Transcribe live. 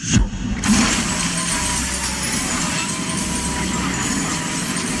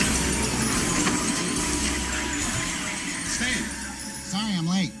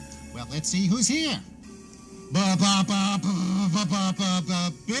Let's see who's here. Billy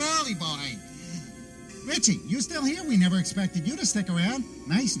boy. Richie, you still here? We never expected you to stick around.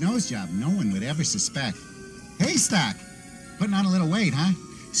 Nice nose job. No one would ever suspect. Haystack. Putting on a little weight, huh?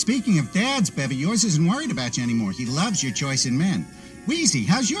 Speaking of dads, Bevy, yours isn't worried about you anymore. He loves your choice in men. Wheezy,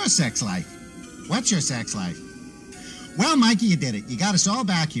 how's your sex life? What's your sex life? Well, Mikey, you did it. You got us all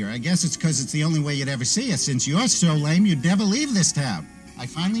back here. I guess it's because it's the only way you'd ever see us. Since you're so lame, you'd never leave this town. I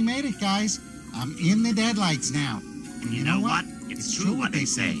finally made it, guys. I'm in the deadlights now. And you know what? It's true what they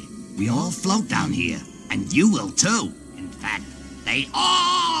say. We all float down here, and you will too. In fact, they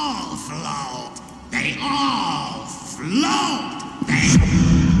all float. They all float.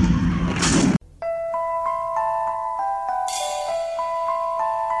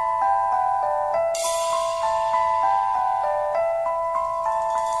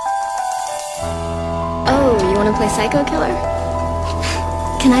 Oh, you want to play Psycho Killer?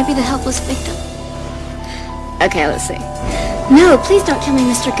 Can I be the helpless victim? Okay, let's see. No, please don't kill me,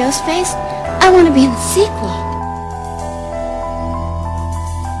 Mr. Ghostface. I want to be in the sequel.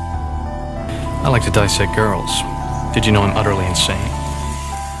 I like to dissect girls. Did you know I'm utterly insane?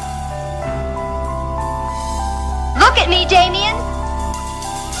 Look at me, Damien.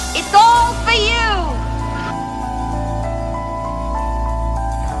 It's all for you.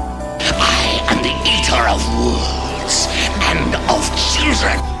 I am the eater of worlds and of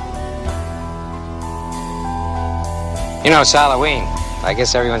children. You know, it's Halloween. I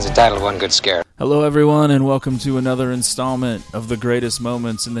guess everyone's entitled to one good scare. Hello, everyone, and welcome to another installment of the greatest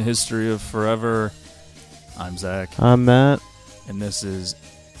moments in the history of forever. I'm Zach. I'm Matt. And this is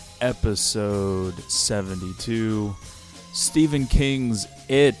episode 72, Stephen King's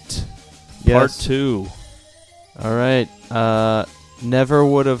It, Part 2. All right. Never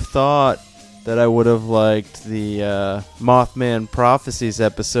would have thought that I would have liked the Mothman Prophecies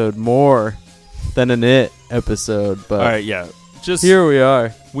episode more than an It episode. But all right, yeah. Just here we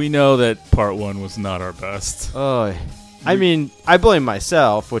are. We know that Part 1 was not our best. Oh, I mean, I blame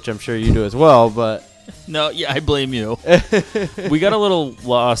myself, which I'm sure you do as well, but... No, yeah, I blame you. We got a little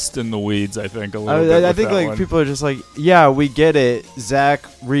lost in the weeds, I think, a little bit. I think like one. People are just like, yeah, we get it. Zach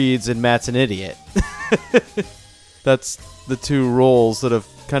reads and Matt's an idiot. That's the two roles that have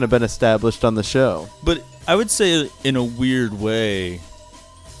kind of been established on the show. But I would say, in a weird way,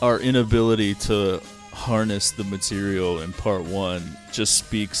 our inability to harness the material in Part 1 just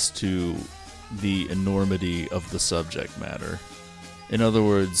speaks to the enormity of the subject matter. In other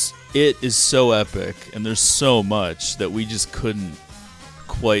words, it is so epic, and there's so much that we just couldn't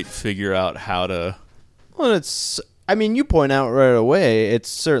quite figure out how to... Well, I mean, you point out right away, it's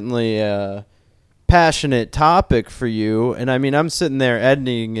certainly a passionate topic for you, and I mean, I'm sitting there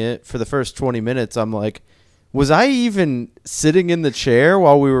editing it for the first 20 minutes, I'm like, was I even sitting in the chair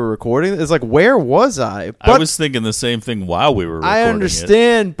while we were recording? It's like, where was I? But I was thinking the same thing while we were recording I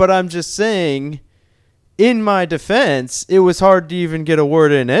understand, but I'm just saying... In my defense, it was hard to even get a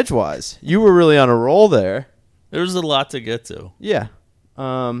word in edgewise. You were really on a roll there. There was a lot to get to. Yeah.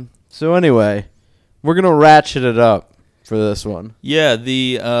 So anyway, we're going to ratchet it up for this one. Yeah,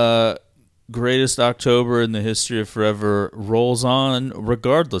 the greatest October in the history of forever rolls on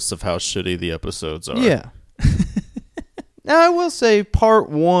regardless of how shitty the episodes are. Yeah. Now, I will say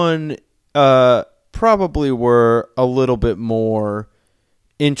Part 1 probably were a little bit more...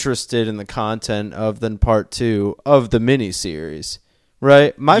 interested in the content of than Part 2 of the miniseries,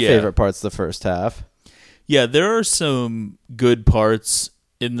 right? My favorite part's the first half. Yeah, there are some good parts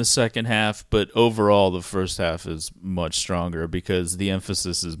in the second half, but overall the first half is much stronger because the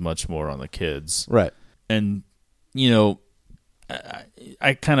emphasis is much more on the kids. Right. And, you know,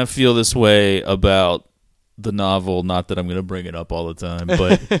 I kind of feel this way about the novel, not that I'm going to bring it up all the time,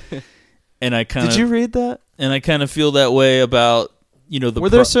 but... and I kind of... Did you read that? And I kind of feel that way about... You know, were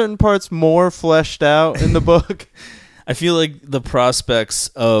there certain parts more fleshed out in the book? I feel like the prospects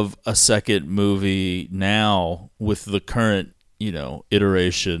of a second movie now with the current, you know,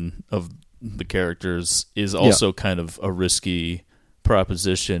 iteration of the characters is also kind of a risky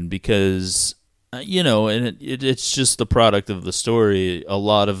proposition because, you know, and it's just the product of the story. A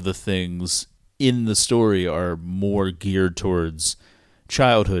lot of the things in the story are more geared towards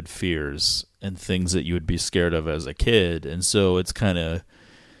childhood fears and things that you would be scared of as a kid. And so it's kind of,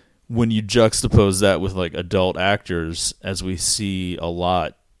 when you juxtapose that with like adult actors, as we see a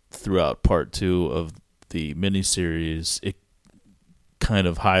lot throughout Part 2 of the miniseries, it kind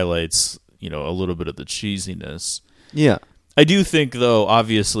of highlights, you know, a little bit of the cheesiness. Yeah. I do think, though,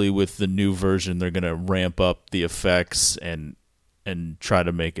 obviously with the new version, they're going to ramp up the effects and try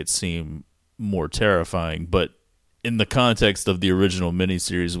to make it seem more terrifying. But in the context of the original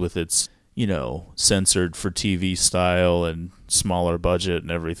miniseries with its, censored for TV style and smaller budget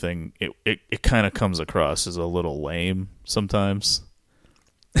and everything, it kind of comes across as a little lame sometimes.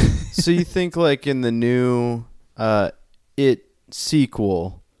 So you think like in the new It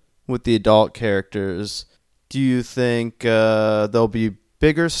sequel with the adult characters, do you think there'll be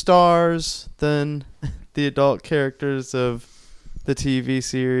bigger stars than the adult characters of the TV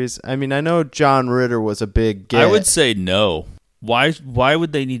series? I mean, I know John Ritter was a big get. I would say no. Why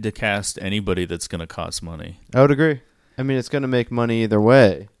would they need to cast anybody that's going to cost money? I would agree. I mean, it's going to make money either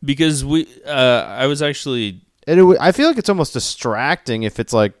way. Because I was actually... I feel like it's almost distracting if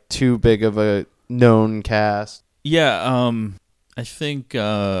it's like too big of a known cast. Yeah, I think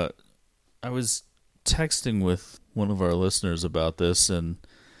I was texting with one of our listeners about this, and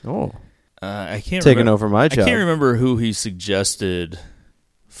I can't taking over my job. I can't remember who he suggested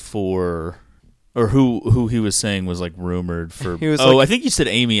for, or who he was saying was like rumored for. I think he said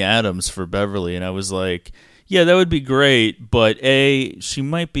Amy Adams for Beverly, and I was like, yeah, that would be great, but she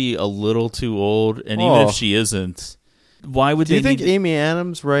might be a little too old, and even if she isn't, why would Do you think Amy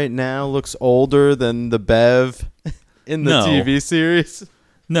Adams right now looks older than the Bev in the TV series?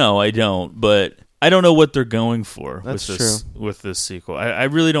 No, I don't, but I don't know what they're going for with this sequel. I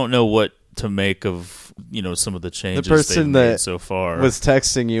really don't know what to make of some of the changes the person they've made that so far. Was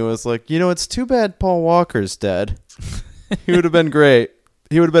texting you was like, it's too bad Paul Walker's dead. He would have been great.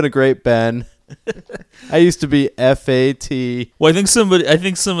 He would have been a great Ben. I used to be FAT. Well, I think some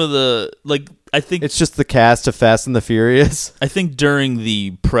of the it's just the cast of Fast and the Furious. I think during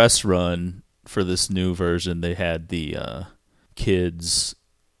the press run for this new version, they had the kids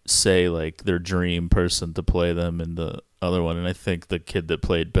say like their dream person to play them in the other one, and I think the kid that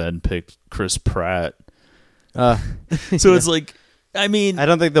played Ben picked Chris Pratt. So it's like, I mean, I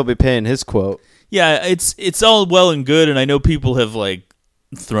don't think they'll be paying his quote. Yeah, it's all well and good, and I know people have like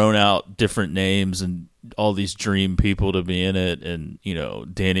thrown out different names and all these dream people to be in it, and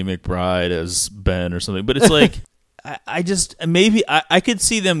Danny McBride as Ben or something, but it's like I could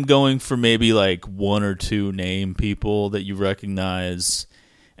see them going for maybe like one or two name people that you recognize,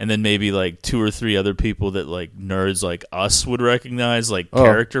 and then maybe like two or three other people that like nerds like us would recognize, like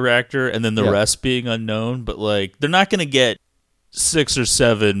character actor, and then the rest being unknown. But like they're not going to get 6 or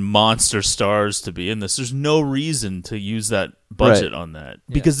 7 monster stars to be in this. There's no reason to use that budget on that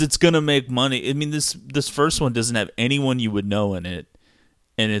because it's going to make money. I mean, this first one doesn't have anyone you would know in it,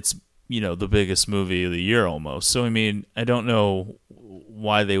 and it's the biggest movie of the year almost. So I mean, I don't know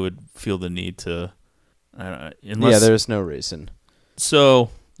why they would feel the need to. There's no reason. So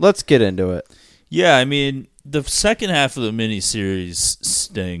let's get into it. Yeah, I mean, the second half of the miniseries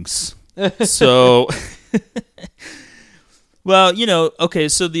stinks. So. Well, okay,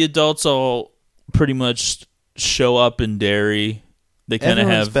 so the adults all pretty much show up in Derry. They kind of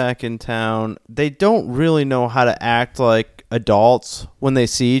have back in town. They don't really know how to act like adults when they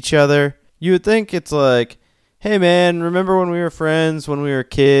see each other. You would think it's like, hey man, remember when we were friends when we were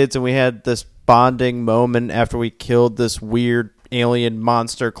kids and we had this bonding moment after we killed this weird alien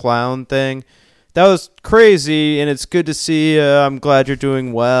monster clown thing? That was crazy and it's good to see you. I'm glad you're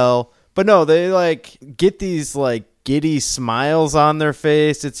doing well. But no, they like get these like giddy smiles on their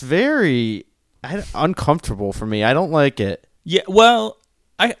face. It's very uncomfortable for me. I don't like it. Yeah, well,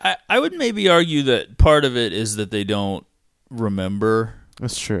 I would maybe argue that part of it is that they don't remember.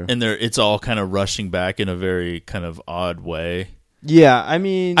 That's true. And it's all kind of rushing back in a very kind of odd way. Yeah, I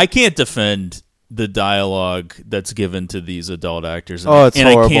mean, I can't defend the dialogue that's given to these adult actors. It's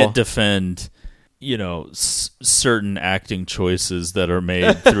horrible. I can't defend certain acting choices that are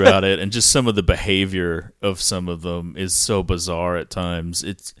made throughout it, and just some of the behavior of some of them is so bizarre at times.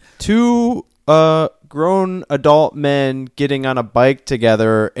 It's two grown adult men getting on a bike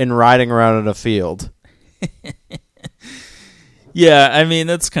together and riding around in a field. Yeah, I mean,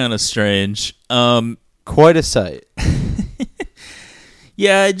 that's kind of strange. Quite a sight.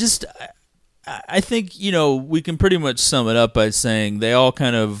 Yeah, I think, we can pretty much sum it up by saying they all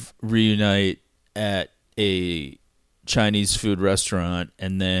kind of reunite at a Chinese food restaurant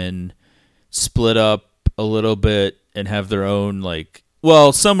and then split up a little bit and have their own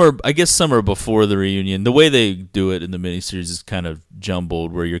some are before the reunion. The way they do it in the miniseries is kind of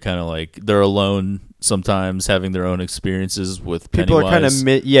jumbled, where you're kind of like they're alone sometimes having their own experiences with Pennywise. People are kind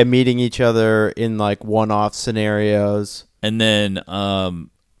of meeting each other in like one-off scenarios, and then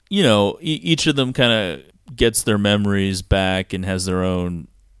each of them kind of gets their memories back and has their own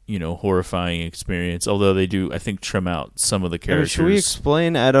horrifying experience, although they do, I think, trim out some of the characters. Should we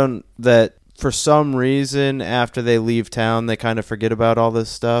explain, that for some reason, after they leave town, they kind of forget about all this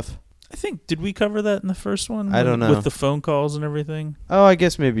stuff? I think, did we cover that in the first one? I don't know. With the phone calls and everything? Oh, I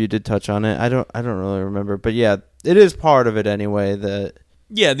guess maybe you did touch on it. I don't really remember. But yeah, it is part of it anyway.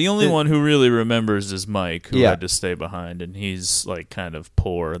 Yeah, the only one who really remembers is Mike, who Yeah. had to stay behind, and he's like kind of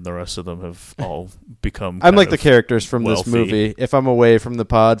poor, and the rest of them have all become. I'm kind like the of characters from wealthy. this movie. If I'm away from the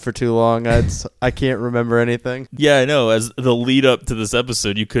pod for too long, I can't remember anything. Yeah, I know. As the lead up to this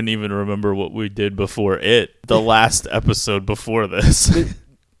episode, you couldn't even remember what we did before it. The last episode before this.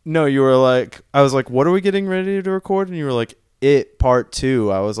 No, you were like, I was like, what are we getting ready to record? And you were like, It Part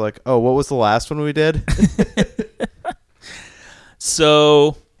 2. I was like, oh, what was the last one we did?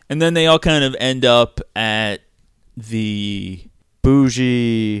 So, and then they all kind of end up at the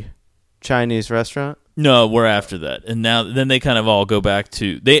bougie Chinese restaurant. No, we're after that. And then they kind of all go back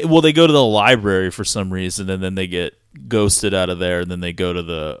to they go to the library for some reason, and then they get ghosted out of there, and then they go to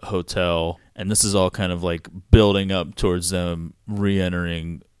the hotel, and this is all kind of like building up towards them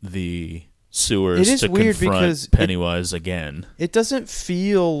re-entering the sewers It is to weird confront because Pennywise again. It doesn't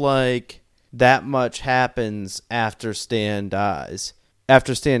feel like that much happens after Stan dies.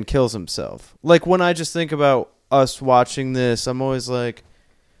 After Stan kills himself. Like, when I just think about us watching this, I'm always like,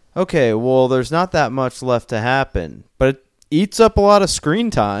 okay, well, there's not that much left to happen, but it eats up a lot of screen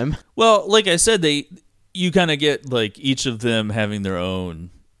time. Well, like I said, you kind of get like each of them having their own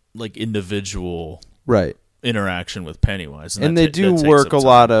like individual Right. interaction with Pennywise. And they do work a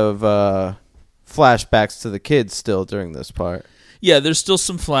lot of flashbacks to the kids still during this part. Yeah, there's still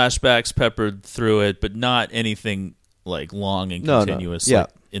some flashbacks peppered through it, but not anything like long and continuous Yeah. like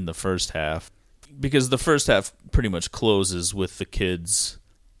in the first half. Because the first half pretty much closes with the kids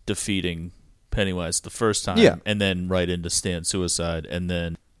defeating Pennywise the first time, Yeah. and then right into Stan's suicide. And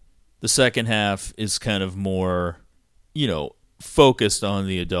then the second half is kind of more, focused on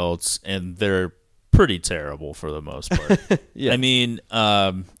the adults, and they're pretty terrible for the most part. Yeah. I mean,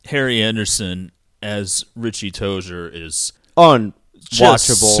 Harry Anderson as Richie Tozier is Unwatchable.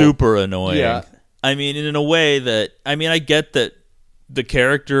 just super annoying. Yeah. I mean, in a way that I get that the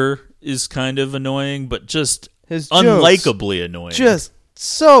character is kind of annoying, but just His jokes unlikably annoying. Just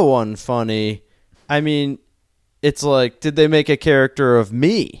so unfunny. I mean, it's like, did they make a character of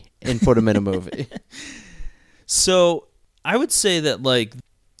me and put him in a movie? So I would say that, like,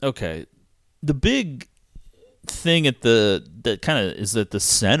 okay, the big thing that kind of is at the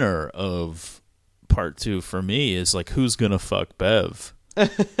center of part 2 for me is like, who's gonna fuck Bev?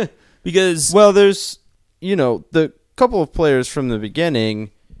 Because well, there's the couple of players from the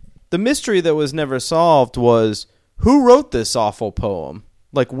beginning. The mystery that was never solved was who wrote this awful poem.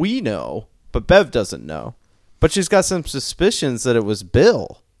 Like, we know, but Bev doesn't know. But she's got some suspicions that it was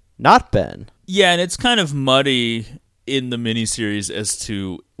Bill, not Ben. yeah, and it's kind of muddy in the miniseries as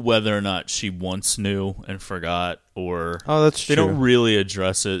to whether or not she once knew and forgot, or Oh, that's they true. don't really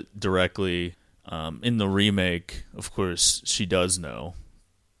address it directly. In the remake, of course, she does know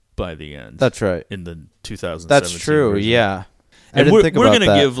by the end. That's right. In the 2017 That's true, version. yeah. I And didn't we're think going about to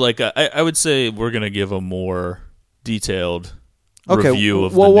that. give like I would say we're going to give a more detailed Okay, review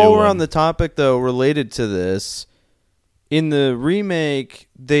of well, the new while we're one. on the topic, though, related to this, in the remake,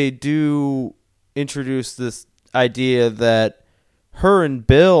 they do introduce this idea that her and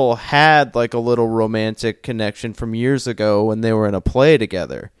Bill had like a little romantic connection from years ago when they were in a play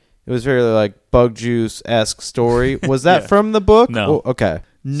together. It was very like Bug Juice-esque story. Was that Yeah. from the book? No. Oh, okay.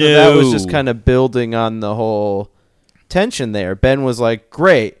 No. So that was just kind of building on the whole tension there. Ben was like,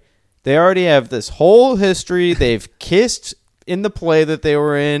 great. They already have this whole history. They've kissed in the play that they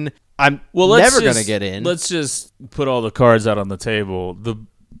were in. I'm let's never going to just- get in. Let's just put all the cards out on the table.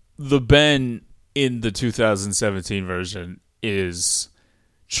 The Ben in the 2017 version is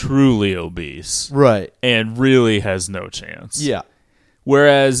truly obese, Right. and really has no chance. Yeah.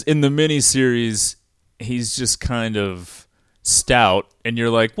 Whereas in the miniseries, he's just kind of stout, and you're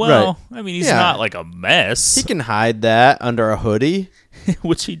like, well, I mean, he's Yeah. not like a mess, He can hide that under a hoodie.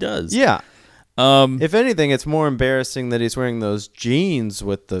 which he does. Yeah. Um, If anything, it's more embarrassing that he's wearing those jeans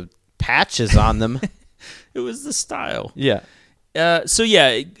with the patches on them. it was the style. Yeah. So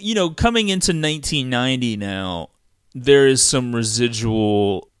yeah, coming into 1990 now, there is some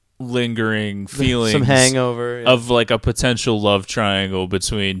residual lingering feelings, Some hangover. of like a potential love triangle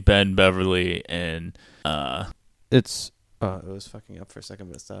between Ben Beverly and It's... Oh, it was fucking up for a second,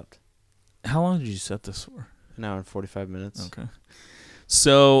 but it stopped. how long did you set this for? An hour and 45 minutes. Okay.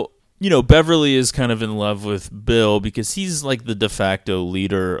 So, Beverly is kind of in love with Bill because he's like the de facto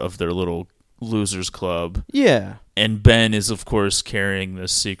leader of their little losers club. Yeah. And Ben is, of course, carrying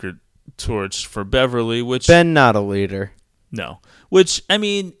this secret torch for Beverly, which... Ben, not a leader. No. Which, I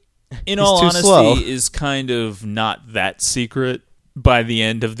mean, in He's all too honesty, slow. is kind of not that secret by the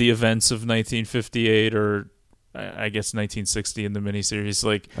end of the events of 1958 or I guess 1960 in the miniseries.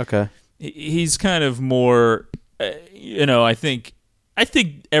 Like, Okay. he's kind of more, I think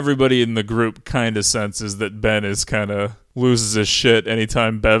everybody in the group kind of senses that Ben is kind of loses his shit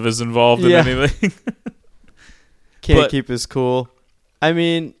anytime Bev is involved in anything. Can't keep his cool. I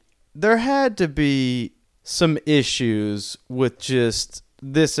mean, there had to be some issues with just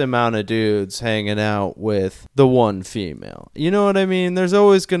this amount of dudes hanging out with the one female. You know what I mean? There's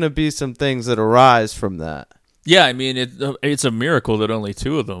always going to be some things that arise from that. Yeah, I mean, it's a miracle that only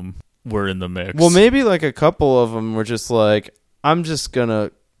 2 of them were in the mix. Well, maybe like a couple of them were just like, I'm just going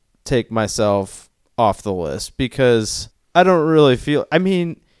to take myself off the list because I don't really feel... I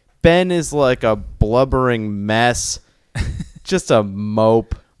mean, Ben is like a blubbering mess, just a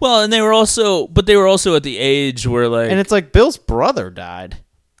mope. Well, and they were also at the age where, like... And it's like Bill's brother died.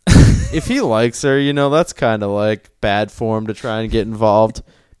 If he likes her, that's kind of like bad form to try and get involved.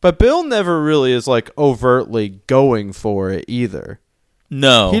 But Bill never really is like overtly going for it either.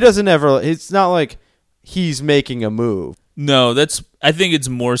 No. He doesn't ever... It's not like he's making a move. No, I think it's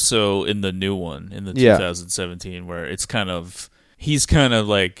more so in the new one, in the 2017, where it's kind of... He's kind of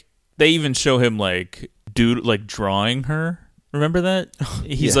like... They even show him like drawing her. Remember that?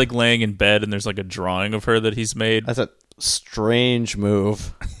 He's like laying in bed and there's like a drawing of her that he's made. That's a strange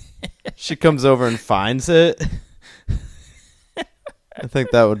move. She comes over and finds it. I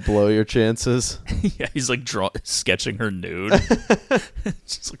think that would blow your chances. Yeah, he's like sketching her nude.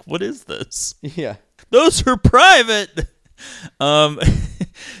 She's like, what is this? Yeah. Those are private.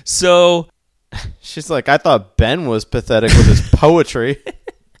 So she's like, I thought Ben was pathetic with his poetry.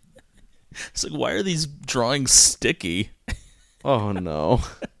 It's like, why are these drawings sticky? Oh, no.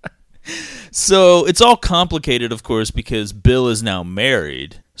 So it's all complicated, of course, because Bill is now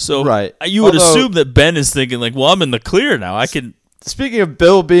married. So right. You would assume that Ben is thinking, like, well, I'm in the clear now. I can... Speaking of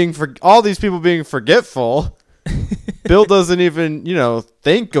Bill being... all these people being forgetful, Bill doesn't even,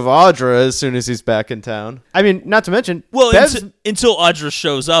 think of Audra as soon as he's back in town. I mean, not to mention... Well, until Audra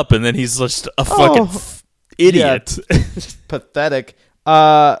shows up, and then he's just a fucking idiot. Yeah. Pathetic.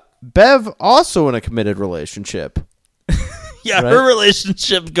 Bev also in a committed relationship. Yeah, right? Her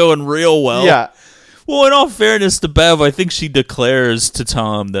relationship going real well. Yeah. Well, in all fairness to Bev, I think she declares to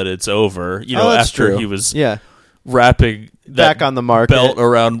Tom that it's over. After true. He was back wrapping that on the market belt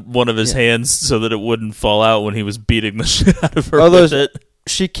around one of his hands so that it wouldn't fall out when he was beating the shit out of her with it.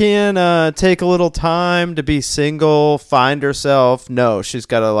 She can take a little time to be single, find herself. No, she's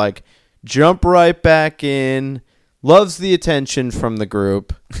got to jump right back in. Loves the attention from the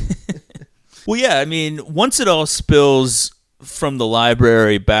group. Well, yeah, I mean, once it all spills from the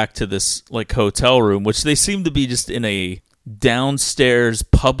library back to this hotel room, which they seem to be just in a downstairs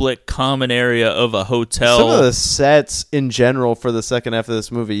public common area of a hotel. Some of the sets in general for the second half of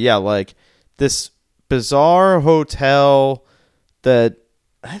this movie, this bizarre hotel that,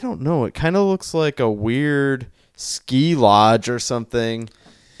 I don't know, it kind of looks like a weird ski lodge or something.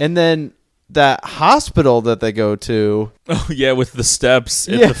 And then that hospital that they go to. Oh, yeah, with the steps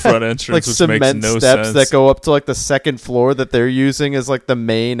at the front entrance, which makes no steps sense. That go up to the second floor that they're using as the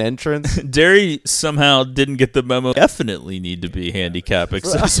main entrance. Derry somehow didn't get the memo. Definitely need to be handicap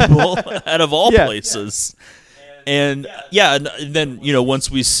accessible out of all places. And then,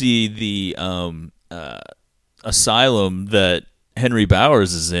 once we see the asylum that Henry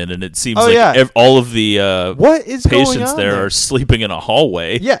Bowers is in, and it seems all of the what is patients there are sleeping in a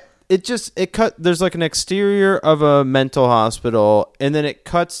hallway. Yeah. There's an exterior of a mental hospital, and then it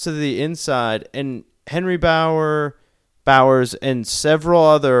cuts to the inside, and Henry Bowers and several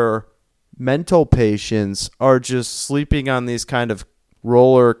other mental patients are just sleeping on these kind of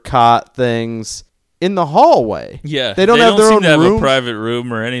roller cot things in the hallway. Yeah. They don't have their own seem to room. have a private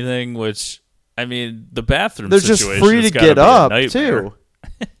room or anything, which, I mean, the bathroom They're situation just free to get up, too.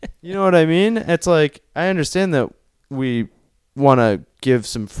 You know what I mean? It's I understand that we want to give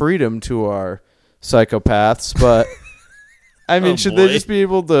some freedom to our psychopaths, but I mean, should they just be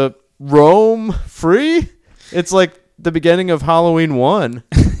able to roam free? It's like the beginning of Halloween 1.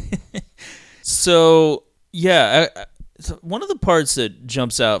 So, yeah, one of the parts that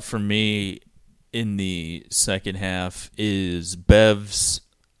jumps out for me in the second half is Bev's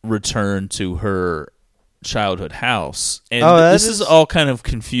return to her childhood house. And this is all kind of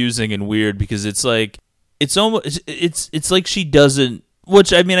confusing and weird because it's like she doesn't,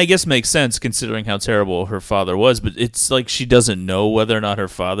 which I mean I guess makes sense considering how terrible her father was, but it's like she doesn't know whether or not her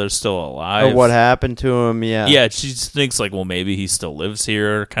father's still alive or what happened to him. Yeah, she just thinks well maybe he still lives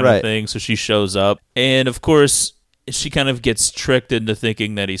here kind of thing. So she shows up, and of course she kind of gets tricked into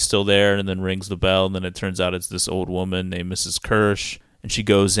thinking that he's still there, and then rings the bell, and then it turns out it's this old woman named Mrs. Kirsch, and she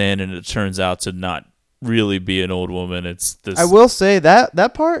goes in, and it turns out to not really be an old woman. It's this. I will say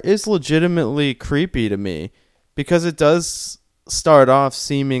that part is legitimately creepy to me, because it does start off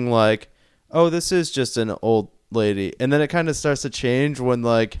seeming like, oh, this is just an old lady, and then it kind of starts to change when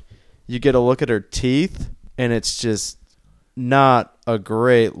like you get a look at her teeth, and it's just not a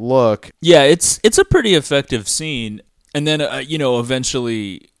great look. Yeah, it's a pretty effective scene, and then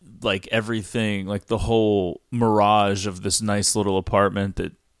eventually, like everything, like the whole mirage of this nice little apartment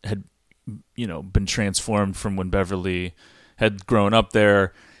that had been transformed from when Beverly had grown up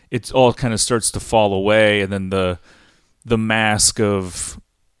there, it all kind of starts to fall away, and then the mask of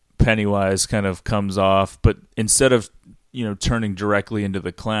Pennywise kind of comes off, but instead of turning directly into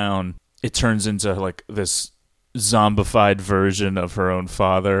the clown, it turns into like this zombified version of her own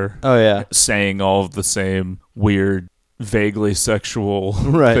father. Oh yeah, saying all of the same weird, vaguely sexual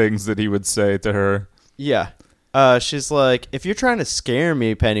things that he would say to her. Yeah. She's like, if you're trying to scare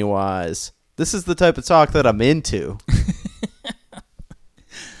me, Pennywise, this is the type of talk that I'm into.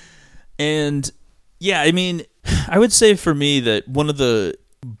 And yeah, I mean, I would say for me that one of the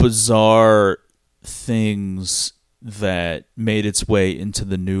bizarre things that made its way into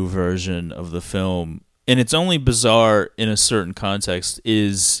the new version of the film, and it's only bizarre in a certain context,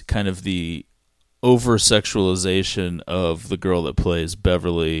 is kind of the over-sexualization of the girl that plays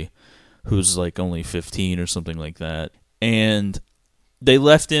Beverly, who's like only 15 or something like that. And they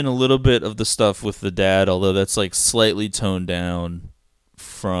left in a little bit of the stuff with the dad, although that's like slightly toned down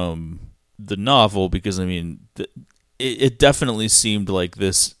from the novel, because I mean, it definitely seemed like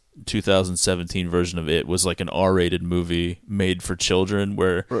this 2017 version of it was like an R-rated movie made for children,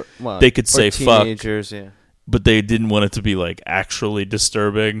 where they could say fuck, yeah, but they didn't want it to be like actually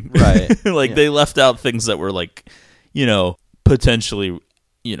disturbing, right? Like they left out things that were like, potentially,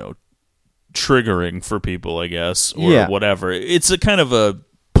 triggering for people, I guess, or whatever. It's a kind of a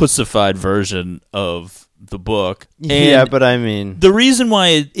pussified version of the book. And but I mean, the reason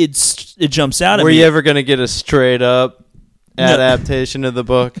why it jumps out at me... Were you ever going to get a straight up adaptation of the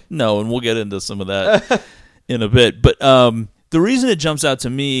book? No, and we'll get into some of that in a bit. But the reason it jumps out to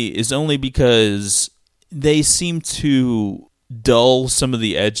me is only because they seem to dull some of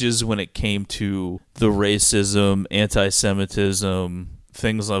the edges when it came to the racism, anti-Semitism,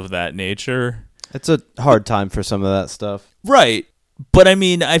 things of that nature. It's a hard time for some of that stuff. Right. But I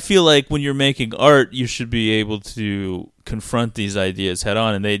mean, I feel like when you're making art, you should be able to confront these ideas head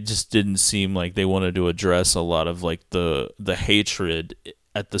on, and they just didn't seem like they wanted to address a lot of like the hatred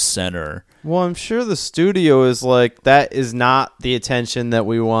at the center. Well, I'm sure the studio is like, that is not the attention that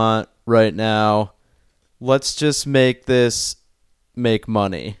we want right now. Let's just make this make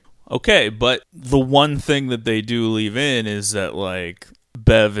money. Okay, but the one thing that they do leave in is that like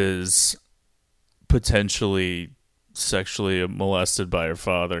Bev is potentially sexually molested by her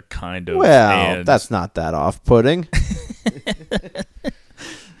father, kind of. Well, that's not that off-putting.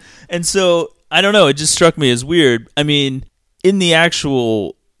 And so, I don't know, it just struck me as weird. I mean, in the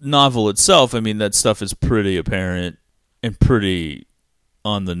actual novel itself, I mean, that stuff is pretty apparent and pretty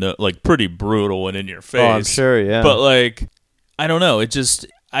on the note, like pretty brutal and in your face. Oh, I'm sure, yeah. But like, I don't know, it just,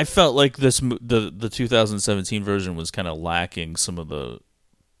 I felt like the 2017 version was kind of lacking some of the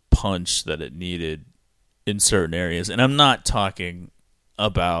punch that it needed in certain areas. And I'm not talking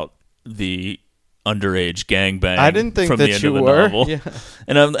about the underage gangbang. I didn't think from that the end you of the were. novel. Yeah.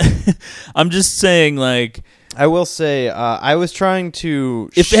 And I'm just saying, like, I will say, I was trying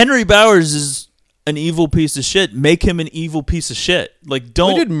to. If Henry Bowers is an evil piece of shit, make him an evil piece of shit. Like,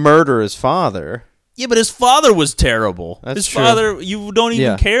 don't. He did murder his father. Yeah, but his father was terrible. That's his true. father, you don't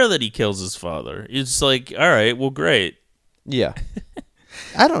even care that he kills his father. It's like, all right, well, great. Yeah.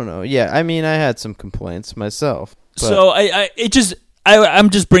 I don't know. Yeah, I mean, I had some complaints myself. But. So I'm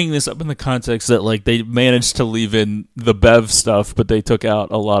just bringing this up in the context that like they managed to leave in the Bev stuff, but they took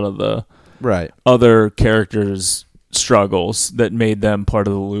out a lot of the other characters' struggles that made them part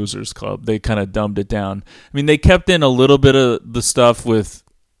of the Losers Club. They kind of dumbed it down. I mean, they kept in a little bit of the stuff with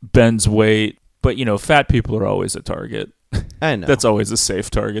Ben's weight, but fat people are always a target. I know. That's always a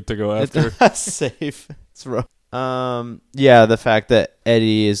safe target to go after. It's not safe. It's rough. Yeah, the fact that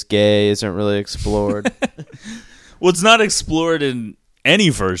Eddie is gay isn't really explored. Well, it's not explored in any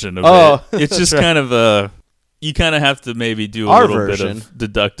version of it. It's just kind of you kind of have to maybe do a little bit of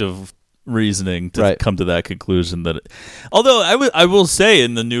deductive reasoning to come to that conclusion. Although I will say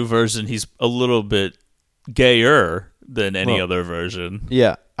in the new version he's a little bit gayer than any other version.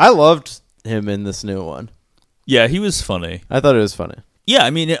 Yeah, I loved him in this new one. Yeah, he was funny. I thought it was funny. Yeah,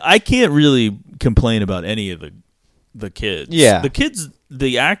 I mean, I can't really complain about any of the the kids. Yeah.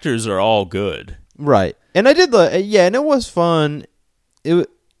 The actors are all good. Right. And I did and it was fun. It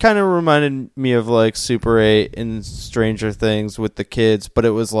kind of reminded me of like Super 8 and Stranger Things with the kids, but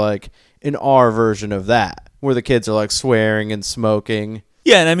it was like an R version of that, where the kids are like swearing and smoking.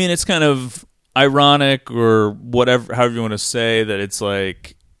 Yeah, and I mean it's kind of ironic or whatever, however you want to say, that it's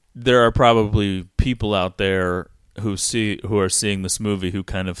like there are probably people out there who are seeing this movie who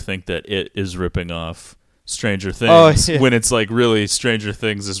kind of think that it is ripping off Stranger Things, when it's like really Stranger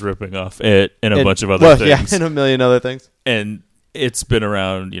Things is ripping off it and a bunch of other things. Yeah, and a million other things. And it's been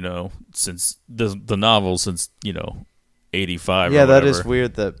around, since the novel since 85. Yeah, or that whatever. is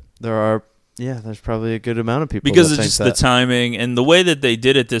weird that there are. Yeah, there's probably a good amount of people because that of think just that. the timing and the way that they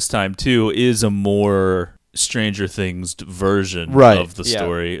did it this time too is a more Stranger Things version of the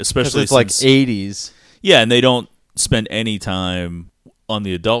story, especially it's like 80s. Yeah, and they don't spend any time on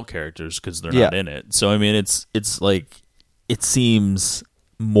the adult characters because they're not in it. So I mean, it's like it seems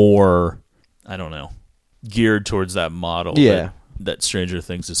more, I don't know, geared towards that model. That Stranger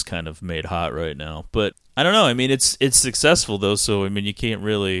Things is kind of made hot right now. But I don't know. I mean, it's successful though, so I mean, you can't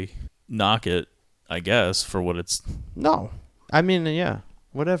really knock it, I guess, for what it's. No, I mean, yeah,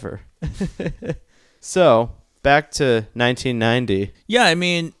 whatever. So back to 1990. Yeah, I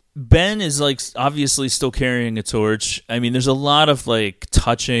mean, Ben is like obviously still carrying a torch. I mean, there's a lot of like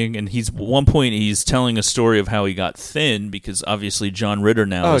touching, and at one point he's telling a story of how he got thin because obviously John Ritter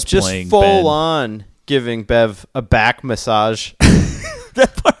now is playing just full Ben. on giving Bev a back massage.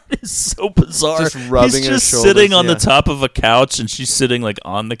 That part is so bizarre. Just rubbing he's her just shoulders, sitting on the top of a couch, and she's sitting like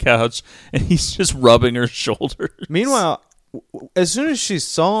on the couch, and he's just rubbing her shoulders. Meanwhile, as soon as she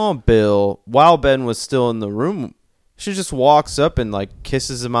saw Bill, while Ben was still in the room, she just walks up and like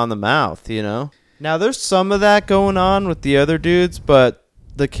kisses him on the mouth, Now there's some of that going on with the other dudes, but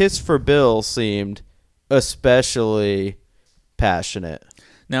the kiss for Bill seemed especially passionate.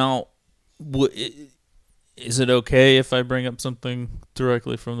 Now, is it okay if I bring up something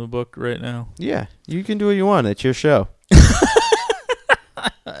directly from the book right now? Yeah, you can do what you want. It's your show.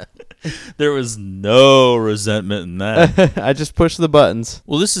 There was no resentment in that. I just pushed the buttons.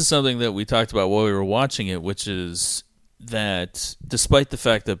 Well, this is something that we talked about while we were watching it, which is that despite the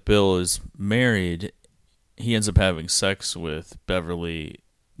fact that Bill is married, he ends up having sex with Beverly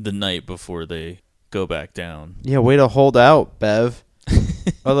the night before they go back down. Yeah, way to hold out, Bev.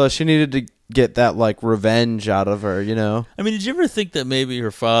 Although she needed to get that like revenge out of her, I mean, did you ever think that maybe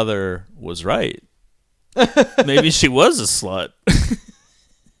her father was right? Maybe she was a slut.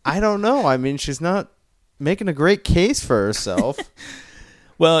 I don't know. I mean, she's not making a great case for herself.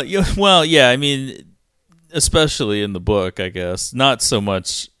 Well, yeah. I mean, especially in the book, I guess. Not so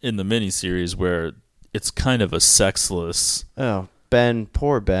much in the miniseries where it's kind of a sexless. Oh, Ben,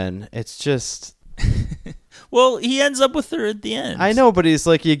 poor Ben. It's just. Well, he ends up with her at the end. I know, but he's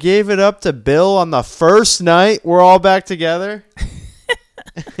like, you gave it up to Bill on the first night. We're all back together.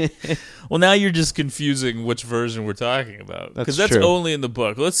 Well, now you're just confusing which version we're talking about because that's true. only in the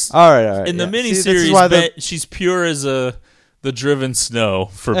book. All right. In the miniseries, she's pure as the driven snow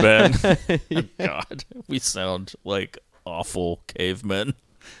for Ben. God, we sound like awful cavemen.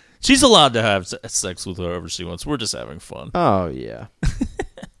 She's allowed to have sex with whoever she wants. We're just having fun. Oh yeah.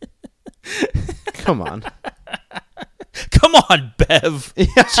 Come on. Come on, Bev.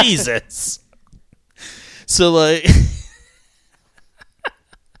 Yeah. Jesus. So like.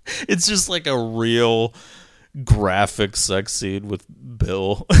 It's just like a real graphic sex scene with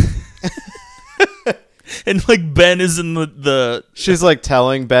Bill. And like Ben is in the she's like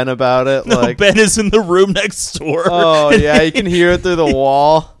telling Ben about it. No, like Ben is in the room next door. Oh yeah, you can hear it through the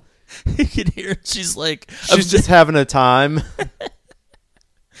wall. You can hear it. She's like she's just having a time.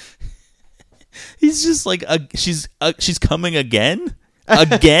 He's just like she's coming again?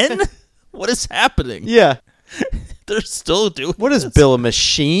 Again? What is happening? Yeah. They're still doing What is this? Bill, a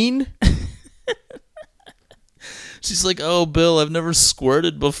machine? She's like, oh, Bill, I've never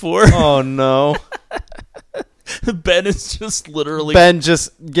squirted before. Oh, no. Ben is just literally... Ben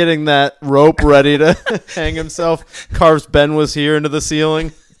just getting that rope ready to hang himself. Carves Ben was here into the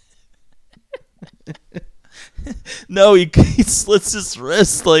ceiling. No, he slits his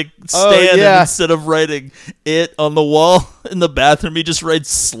wrist like Stan, and instead of writing it on the wall in the bathroom, he just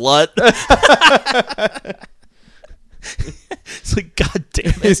writes slut. It's like, God damn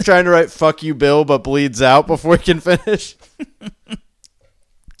it. He's trying to write fuck you, Bill, but bleeds out before he can finish.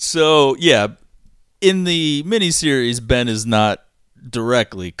 So, yeah, in the miniseries, Ben is not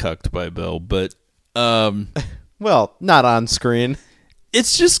directly cucked by Bill, but... well, not on screen.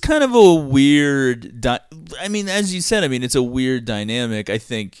 It's just kind of a weird... I mean, as you said, it's a weird dynamic. I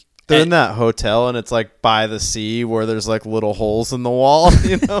think They're in that hotel, and it's like by the sea where there's like little holes in the wall,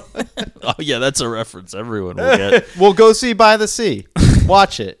 you know? Oh, yeah, that's a reference everyone will get. We'll go see By the Sea.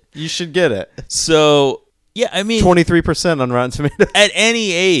 Watch it. You should get it. So, yeah, I mean, 23% on Rotten Tomatoes. at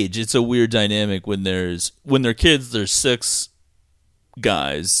any age, it's a weird dynamic when they're kids, there's 6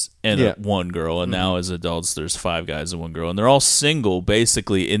 guys and one girl, and now as adults, there's 5 guys and 1 girl, and they're all single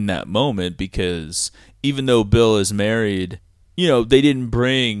basically in that moment because even though Bill is married, you know, they didn't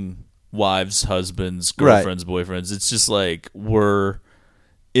bring wives, husbands, girlfriends, boyfriends. It's just like we're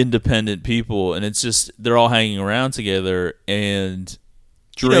independent people, and it's just they're all hanging around together and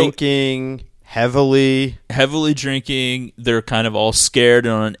drinking heavily drinking. They're kind of all scared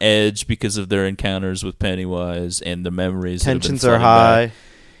and on edge because of their encounters with Pennywise and the memories. Tensions are high. Back.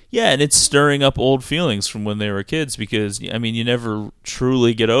 Yeah, and it's stirring up old feelings from when they were kids because, I mean, you never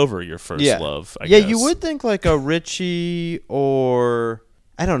truly get over your first love, I guess. You would think like a Richie or,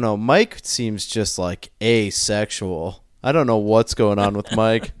 I don't know, Mike seems just like asexual. I don't know what's going on with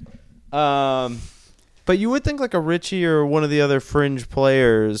Mike. But you would think like a Richie or one of the other fringe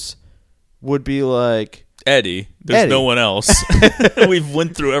players would be like... Eddie. There's no one else. We've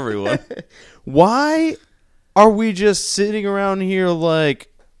went through everyone. Why are we just sitting around here like...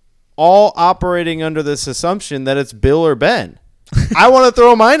 all operating under this assumption that it's Bill or Ben? I want to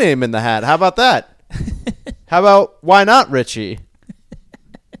throw my name in the hat. How about that? How about why not Richie?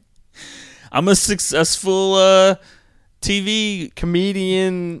 I'm a successful TV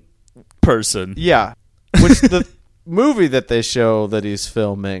comedian person. Yeah. Which the movie that they show that he's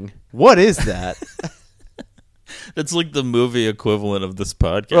filming, what is that? That's like the movie equivalent of this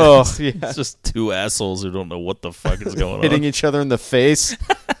podcast. Oh, yeah. It's just 2 assholes who don't know what the fuck is going on. Hitting each other in the face.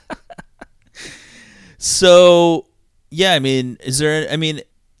 So, yeah, I mean, is there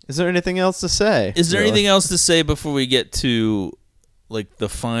anything else to say? Is there anything else to say before we get to like the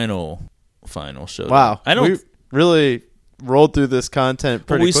final show? Wow. We really rolled through this content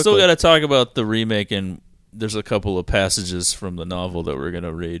pretty quickly. Still got to talk about the remake, and there's a couple of passages from the novel that we're going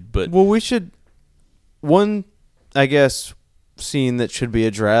to read. But we should one, I guess, scene that should be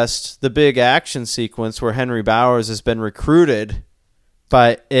addressed, the big action sequence where Henry Bowers has been recruited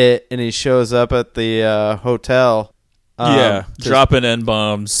by it, and he shows up at the hotel. Dropping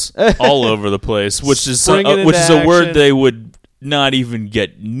N-bombs all over the place, which is a action. word they would not even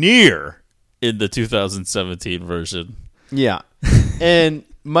get near in the 2017 version. Yeah. And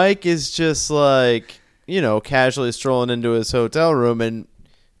Mike is just like, casually strolling into his hotel room and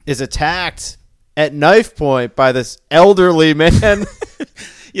is attacked at knife point by this elderly man.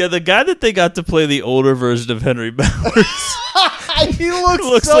 Yeah, the guy that they got to play the older version of Henry Bowers. He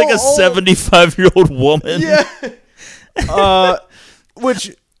looks so like a 75-year-old woman. Yeah.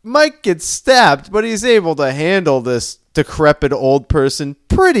 Which Mike gets stabbed, but he's able to handle this decrepit old person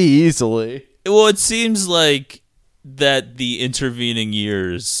pretty easily. Well, it seems like that the intervening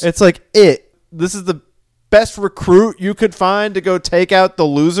years. It's like this is the best recruit you could find to go take out the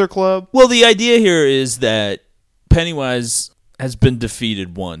loser club. Well, the idea here is that Pennywise has been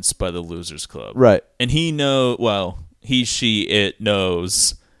defeated once by the losers club. Right. And it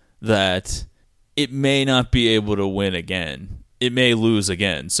knows that it may not be able to win again. It may lose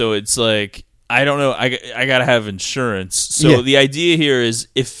again. So it's like, I don't know. I got to have insurance. So the idea here is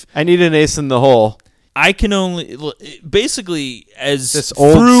if I need an ace in the hole, I can only basically as this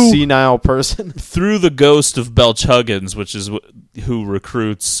old senile person through the ghost of Belch Huggins, which is who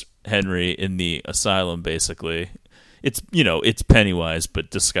recruits Henry in the asylum. Basically, it's Pennywise, but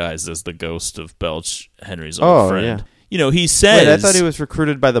disguised as the ghost of Belch, Henry's old friend. Yeah. He says, wait, I thought he was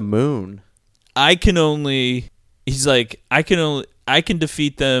recruited by the moon. I can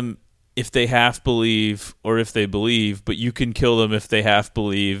defeat them if they half believe or if they believe, but you can kill them if they half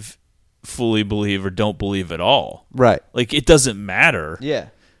believe, fully believe, or don't believe at all. Right. Like, it doesn't matter. Yeah.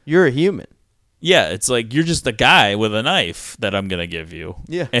 You're a human. Yeah, it's like you're just a guy with a knife that I'm going to give you.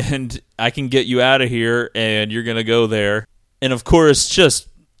 Yeah. And I can get you out of here, and you're going to go there. And, of course, just,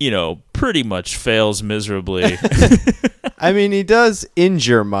 pretty much fails miserably. I mean, he does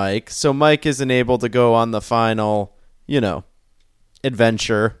injure Mike, so Mike isn't able to go on the final,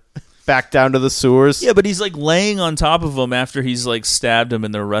 adventure back down to the sewers. Yeah, but he's like laying on top of him after he's like stabbed him,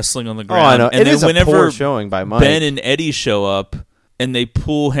 and they're wrestling on the ground. Oh, I know. And it is a poor showing by Mike. Ben and Eddie show up, and they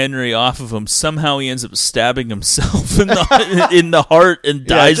pull Henry off of him. Somehow he ends up stabbing himself in the heart and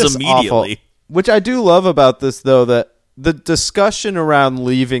dies immediately. Awful. Which I do love about this, though, that the discussion around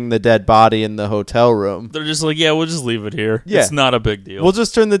leaving the dead body in the hotel room. They're just like, yeah, we'll just leave it here. Yeah. It's not a big deal. We'll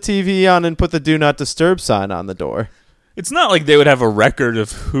just turn the TV on and put the Do Not Disturb sign on the door. It's not like they would have a record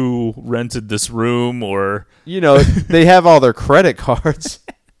of who rented this room or... They have all their credit cards.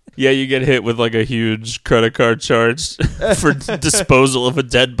 Yeah, you get hit with like a huge credit card charge for disposal of a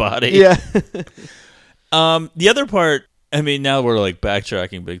dead body. Yeah. The other part, I mean, now we're like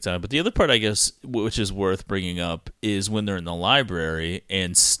backtracking big time, but the other part, I guess, which is worth bringing up, is when they're in the library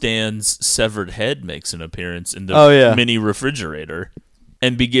and Stan's severed head makes an appearance in the mini refrigerator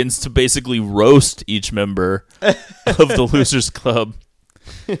and begins to basically roast each member of the Losers Club,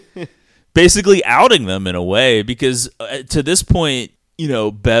 basically outing them in a way, because to this point, you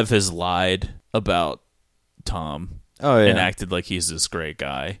know, Bev has lied about Tom and acted like he's this great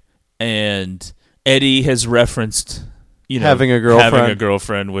guy, and Eddie has referenced, you know, having a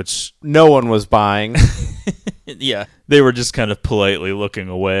girlfriend, which no one was buying. Yeah, they were just kind of politely looking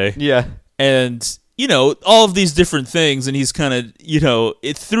away. Yeah, and you know, all of these different things, and he's kind of, you know,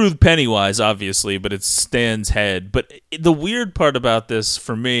 it through Pennywise, obviously, but it's Stan's head. But the weird part about this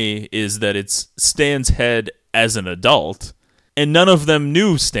for me is that it's Stan's head as an adult, and none of them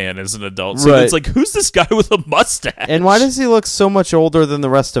knew Stan as an adult. So it's like, who's this guy with a mustache? And why does he look so much older than the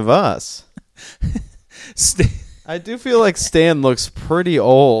rest of us? I do feel like Stan looks pretty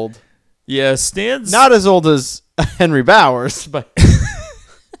old. Yeah, Stan's not as old as Henry Bowers, but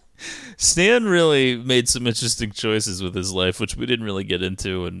Stan really made some interesting choices with his life, which we didn't really get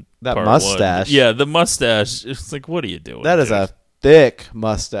into in that part mustache. One. Yeah, the mustache. It's like, what are you doing? That is a thick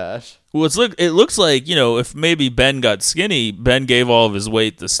mustache. Well, it looks like, you know, if maybe Ben got skinny, Ben gave all of his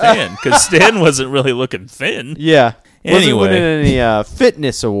weight to Stan, because Stan wasn't really looking thin. Yeah. Anyway. Wasn't winning any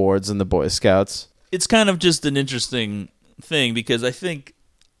fitness awards in the Boy Scouts. It's kind of just an interesting thing, because I think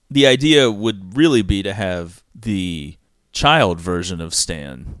the idea would really be to have the child version of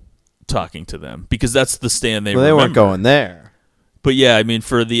Stan talking to them, because that's the Stan they remember. They weren't going there. But yeah, I mean,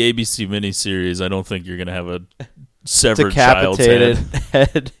 for the ABC miniseries, I don't think you're going to have a severed decapitated child's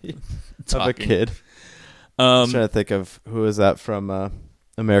head of a kid. I was trying to think of who is that from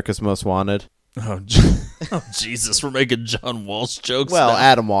America's Most Wanted. Oh, Jesus, we're making John Walsh jokes. Well, now.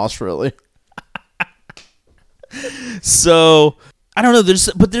 Adam Walsh, really. So I don't know.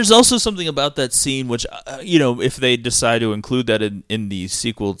 There's also something about that scene, which you know, if they decide to include that in the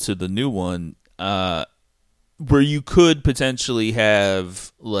sequel to the new one, where you could potentially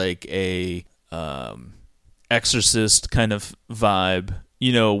have like a Exorcist kind of vibe,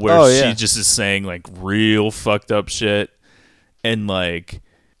 you know, where she just is saying like real fucked up shit, and like,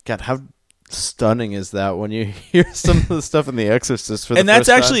 God, how stunning is that when you hear some of the stuff in The Exorcist for the and that's first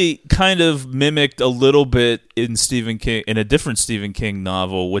time? actually kind of mimicked a little bit in Stephen King, in a different Stephen King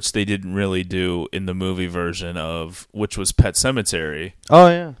novel, which they didn't really do in the movie version of, which was Pet Sematary. Oh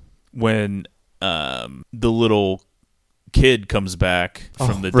yeah, when the little kid comes back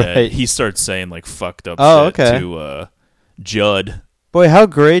from the dead, he starts saying like fucked up shit to Judd. Boy, how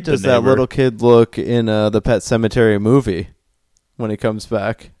great does that little kid look in the Pet Sematary movie when he comes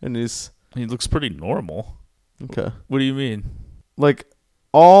back, and he looks pretty normal. Okay. What do you mean? Like,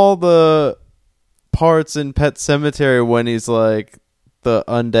 all the parts in Pet Sematary when he's, like, the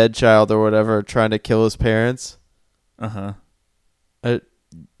undead child or whatever trying to kill his parents. Uh-huh.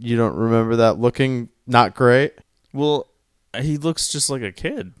 You don't remember that looking not great? Well, he looks just like a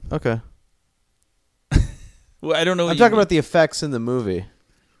kid. Okay. Well, I don't know what I'm talking about the effects in the movie.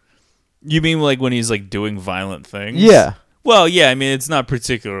 You mean, like, when he's, like, doing violent things? Yeah. Well, yeah, I mean, it's not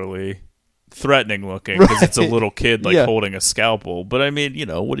particularly threatening looking, because it's a little kid like holding a scalpel. But I mean, you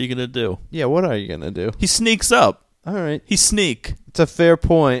know, what are you gonna do? Yeah, what are you gonna do? He sneaks up. All right, he sneak. It's a fair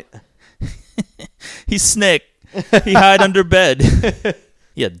point. He sneak. He hide under bed.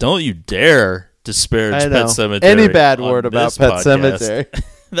 Yeah, don't you dare disparage Pet Sematary. Any bad word about Pet Sematary.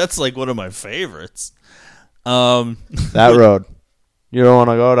 That's like one of my favorites. That road. You don't want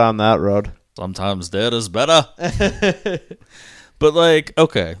to go down that road. Sometimes dead is better. But like,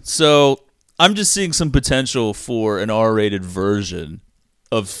 okay, so I'm just seeing some potential for an R-rated version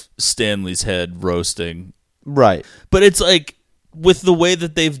of Stanley's head roasting. Right. But it's like, with the way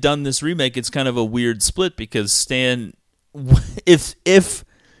that they've done this remake, it's kind of a weird split, because Stan, this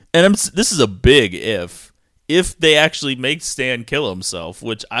is a big if they actually make Stan kill himself,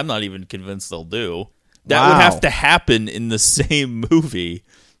 which I'm not even convinced they'll do, that would have to happen in the same movie,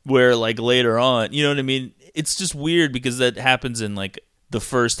 where like later on, you know what I mean? It's just weird, because that happens in like the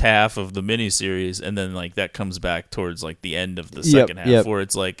first half of the miniseries, and then like that comes back towards like the end of the second half, where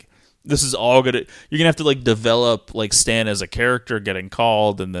it's like, this is all you're gonna have to like develop like Stan as a character getting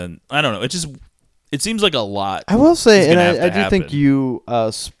called, and then I don't know, it seems like a lot. I will say, and I do think you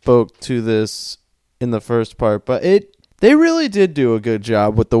spoke to this in the first part, but they really did do a good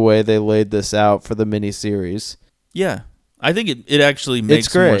job with the way they laid this out for the miniseries. Yeah. I think it actually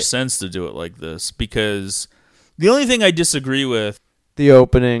makes more sense to do it like this, because the only thing I disagree with the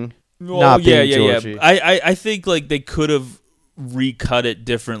opening not being Georgie. I think like they could have recut it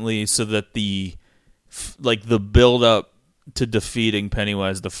differently so that the build up to defeating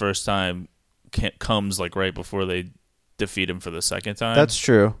Pennywise the first time comes like right before they defeat him for the second time. That's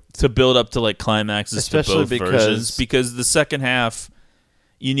true. To build up to like climaxes, especially to both versions, because the second half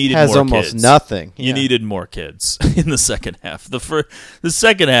you needed has more almost kids. Nothing. You needed more kids in the second half. The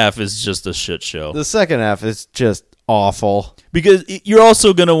second half is just a shit show. The second half is just awful because you're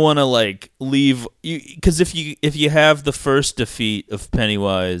also gonna want to like leave because if you have the first defeat of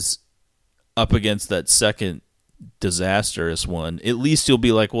Pennywise up against that second disastrous one, at least you'll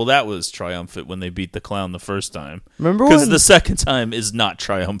be like, well, that was triumphant when they beat the clown the first time. Remember because the second time is not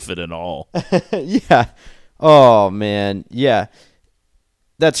triumphant at all. Yeah. Oh man. Yeah.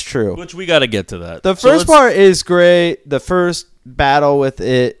 That's true. Which we got to get to that. The first part is great. The first battle with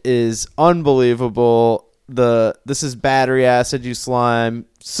it is unbelievable. This is battery acid, you slime.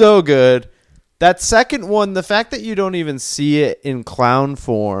 So good. That second one, the fact that you don't even see it in clown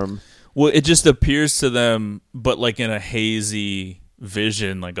form. Well, it just appears to them, but like in a hazy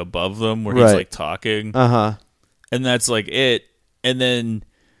vision, like above them, where he's like talking. And that's like it. And then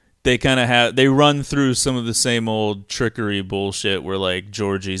they kind of they run through some of the same old trickery bullshit where like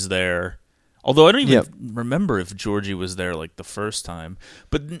Georgie's there. Although I don't even remember if Georgie was there like the first time.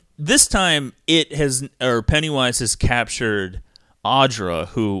 But this time Pennywise has captured Audra,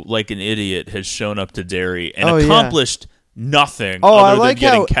 who like an idiot has shown up to Derry and accomplished nothing other than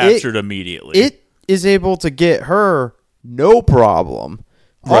getting captured immediately. It is able to get her no problem.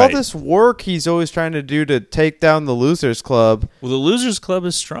 All this work he's always trying to do to take down the Losers Club. Well, the Losers Club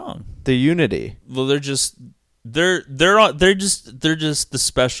is strong. The unity. Well, they're just the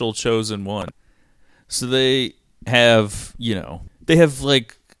special chosen one. So they have,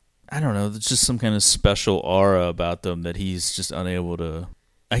 like, I don't know, it's just some kind of special aura about them that he's just unable to.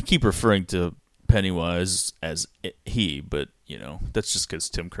 I keep referring to Pennywise as he, but that's just because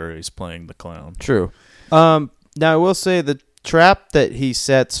Tim Curry's playing the clown. True. Now I will say the trap that he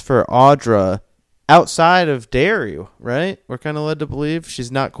sets for Audra outside of Derry, right? We're kind of led to believe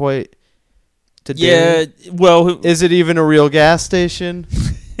she's not quite to Derry. Yeah, well, is it even a real gas station?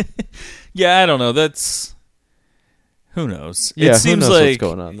 Yeah, I don't know. That's who knows. Yeah, it seems who knows like what's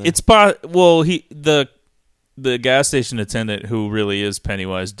going on there. It's the gas station attendant who really is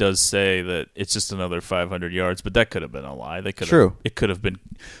Pennywise does say that it's just another 500 yards, but that could have been a lie. True. It could have been.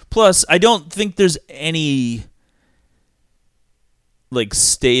 Plus, I don't think there's any like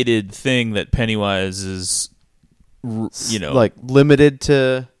stated thing that Pennywise is, like limited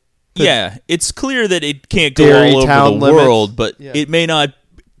to. Yeah, it's clear that it can't go Derry all over town the limits. world, but it may not.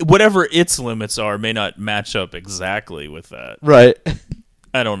 Whatever its limits are may not match up exactly with that. Right.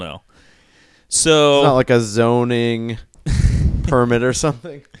 I don't know. So it's not like a zoning permit or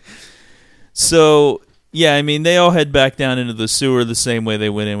something. So, yeah, I mean, they all head back down into the sewer the same way they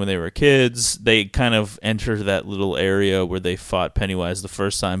went in when they were kids. They kind of enter that little area where they fought Pennywise the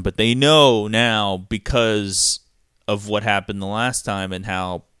first time, but they know now because of what happened the last time and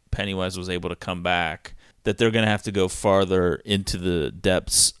how Pennywise was able to come back that they're going to have to go farther into the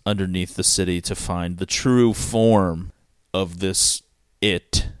depths underneath the city to find the true form of this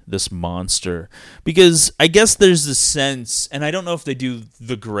monster. Because I guess there's this sense, and I don't know if they do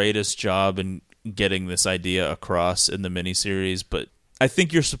the greatest job in getting this idea across in the miniseries, but I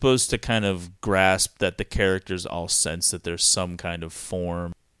think you're supposed to kind of grasp that the characters all sense that there's some kind of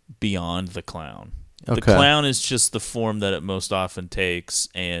form beyond the clown. Okay. The clown is just the form that it most often takes,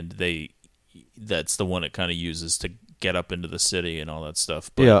 and that's the one it kind of uses to get up into the city and all that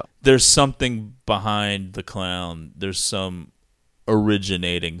stuff. But there's something behind the clown. There's some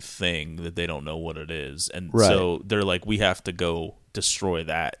originating thing that they don't know what it is. And so they're like, we have to go destroy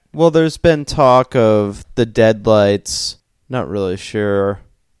that. Well, there's been talk of the Deadlights. Not really sure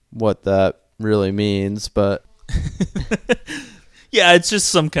what that really means, but... Yeah, it's just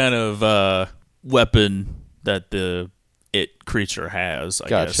some kind of weapon that the creature has, I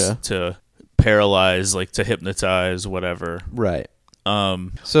guess, to paralyze, like to hypnotize, whatever. Right.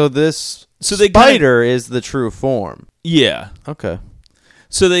 So they spider is the true form. Yeah. Okay.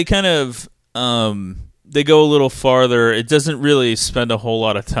 So they kind of they go a little farther. It doesn't really spend a whole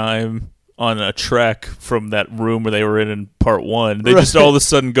lot of time on a trek from that room where they were in part one. They just all of a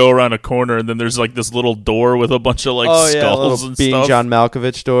sudden go around a corner, and then there's like this little door with a bunch of like skulls and being stuff. John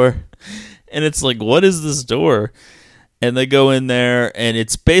Malkovich door. And it's like, what is this door? And they go in there, and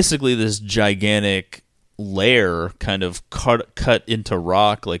it's basically this gigantic lair kind of cut into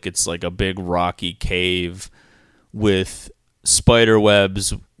rock, like it's like a big rocky cave with spider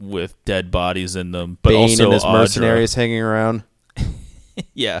webs with dead bodies in them, but Bane also and his Audra. mercenaries hanging around.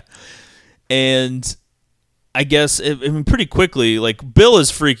 Yeah. And I guess, pretty quickly, like, Bill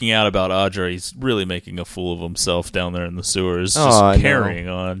is freaking out about Audra. He's really making a fool of himself down there in the sewers, just carrying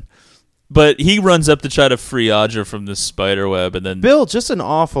on. But he runs up to try to free Audra from this spider web, and then... Bill, just an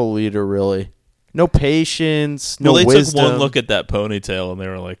awful leader, really. No patience, no they wisdom. took one look at that ponytail, and they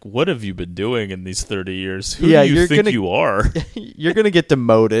were like, what have you been doing in these 30 years? Who do you think you are? You're going to get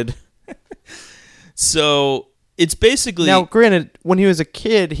demoted. So... It's basically... Now, granted, when he was a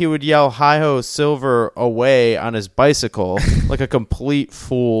kid, he would yell Hi-Ho Silver away on his bicycle like a complete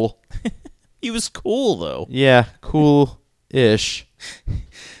fool. He was cool, though. Yeah, cool-ish.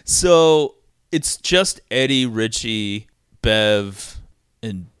 So, it's just Eddie, Richie, Bev,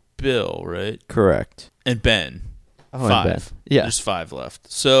 and Bill, right? Correct. And Ben. Oh, 5. and Ben. Yeah. There's 5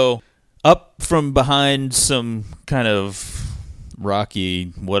 left. So, up from behind some kind of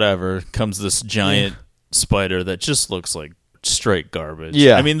rocky whatever comes this giant... spider that just looks like straight garbage.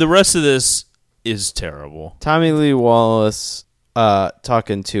 Yeah. I mean, the rest of this is terrible. Tommy Lee Wallace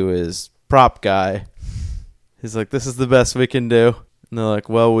talking to his prop guy. He's like, this is the best we can do. And they're like,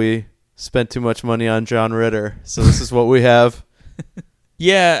 well, we spent too much money on John Ritter, so this is what we have.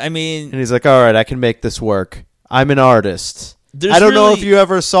 Yeah, I mean... And he's like, all right, I can make this work. I'm an artist. I don't know if you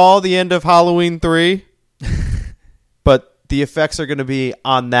ever saw the end of Halloween 3, but the effects are going to be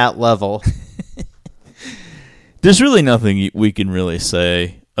on that level. There's really nothing we can really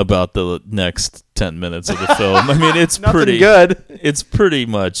say about the next 10 minutes of the film. I mean, it's pretty good. It's pretty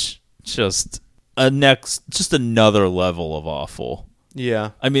much just another level of awful.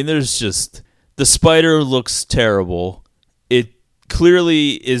 Yeah. I mean, there's just the spider looks terrible. It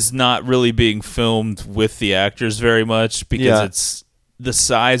clearly is not really being filmed with the actors very much because it's the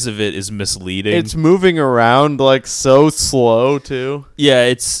size of it is misleading. It's moving around like so slow too. Yeah,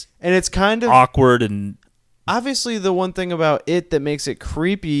 it's kind of awkward. And obviously the one thing about it that makes it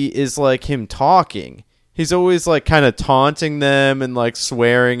creepy is like him talking. He's always like kind of taunting them and like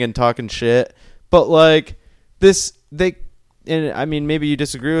swearing and talking shit. But like and I mean maybe you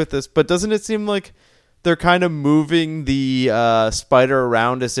disagree with this, but doesn't it seem like they're kind of moving the spider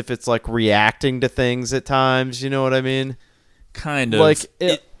around as if it's like reacting to things at times? You know what I mean? Kind of. Like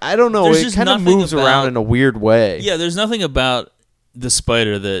I don't know. It kind of moves around in a weird way. Yeah, there's nothing about the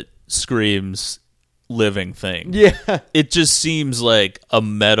spider that screams living thing. Yeah. It just seems like a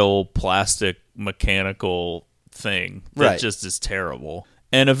metal, plastic, mechanical thing that just is terrible.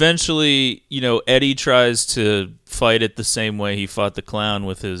 And eventually, Eddie tries to fight it the same way he fought the clown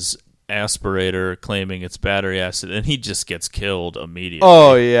with his aspirator, claiming it's battery acid, and he just gets killed immediately.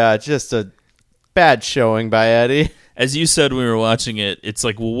 Oh, yeah. Just a bad showing by Eddie. As you said when we were watching it, it's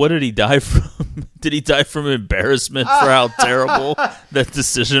like, well, what did he die from? Did he die from embarrassment for how terrible that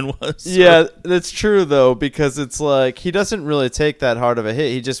decision was? Yeah, that's true, though, because it's like he doesn't really take that hard of a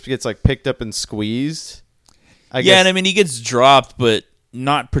hit. He just gets like picked up and squeezed. I guess. And I mean, he gets dropped, but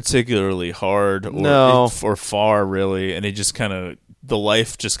not particularly hard or far, really. And he just the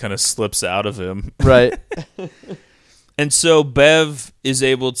life just kind of slips out of him. Right. And so Bev is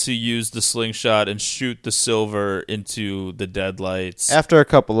able to use the slingshot and shoot the silver into the deadlights. After a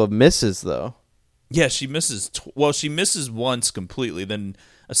couple of misses, though. Yeah, she misses. She misses once completely. Then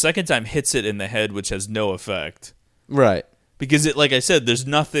a second time hits it in the head, which has no effect. Right. Because, like I said, there's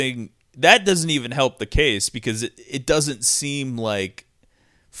nothing... That doesn't even help the case because it doesn't seem like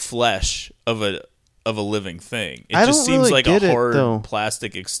flesh of a living thing. It just seems really like get a hard though.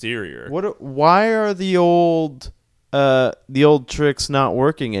 plastic exterior. Why are the old tricks not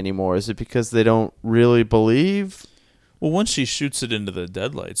working anymore? Is it because they don't really believe? Well, once she shoots it into the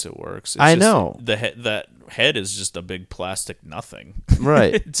deadlights, it works. I know. That head is just a big plastic nothing.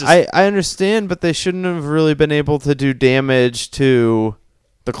 Right. I understand, but they shouldn't have really been able to do damage to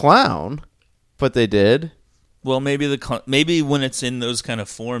the clown, but they did. Well, maybe when it's in those kind of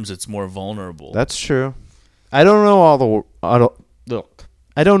forms, it's more vulnerable. That's true. I don't know all the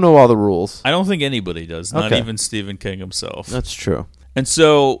rules. I don't think anybody does, not even Stephen King himself. That's true. And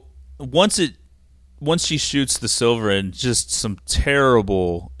so once she shoots the silver in, just some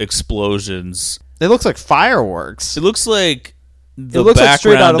terrible explosions. It looks like fireworks. It looks like the background background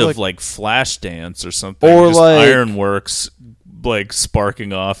straight out of like Flashdance or something, or just like ironworks like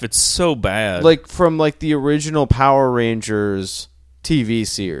sparking off. It's so bad. Like from like the original Power Rangers TV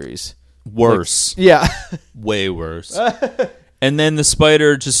series. Worse. Like, yeah. Way worse. And then the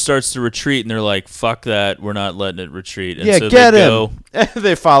spider just starts to retreat, and they're like, fuck that, we're not letting it retreat. And so get they him.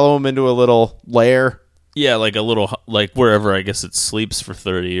 They follow him into a little lair. Yeah, like a little, like wherever I guess it sleeps for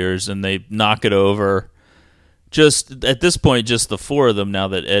 30 years, and they knock it over. Just, at this point, just the four of them now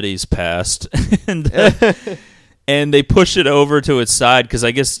that Eddie's passed. And they push it over to its side because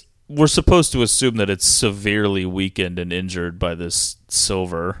I guess we're supposed to assume that it's severely weakened and injured by this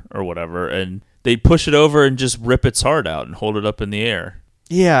silver or whatever. And they push it over and just rip its heart out and hold it up in the air.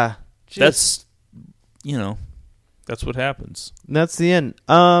 Yeah. That's, that's what happens. That's the end.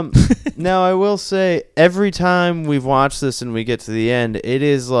 Now, I will say, every time we've watched this and we get to the end, it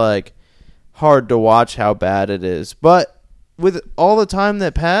is, like, hard to watch how bad it is. But with all the time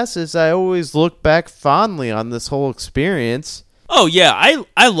that passes, I always look back fondly on this whole experience. Oh, yeah.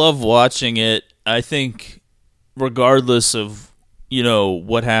 I love watching it. I think regardless of,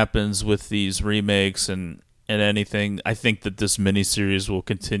 what happens with these remakes and anything, I think that this miniseries will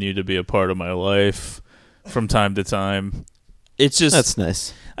continue to be a part of my life from time to time. It's just... That's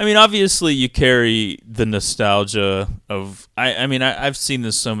nice. I mean, obviously you carry the nostalgia of... I've seen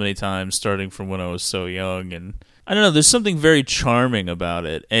this so many times, starting from when I was so young, and I don't know, there's something very charming about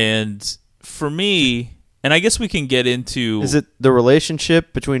it. And for me, and I guess we can get into... Is it the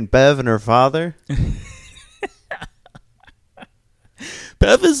relationship between Bev and her father?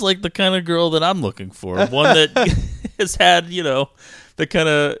 Bev is like the kind of girl that I'm looking for. One that has had, the kind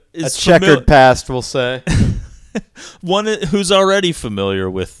of... A checkered past, we'll say. One who's already familiar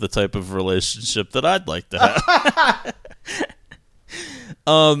with the type of relationship that I'd like to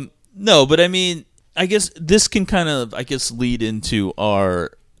have. No, but I mean, I guess this can kind of, lead into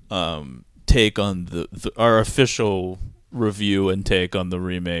our take on our official review and take on the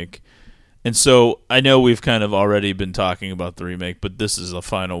remake. And so I know we've kind of already been talking about the remake, but this is a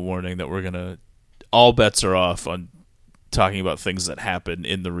final warning that we're going to... All bets are off on talking about things that happen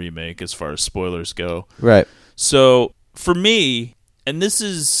in the remake as far as spoilers go. Right. So for me, and this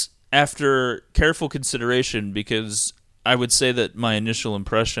is after careful consideration, because I would say that my initial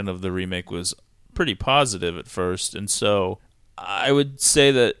impression of the remake was pretty positive at first, and so I would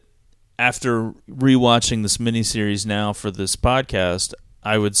say that after rewatching this miniseries now for this podcast,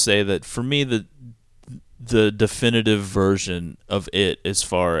 I would say that for me the definitive version of it, as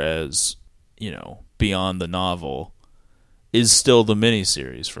far as beyond the novel, is still the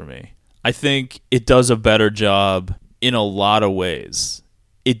miniseries for me. I think it does a better job in a lot of ways.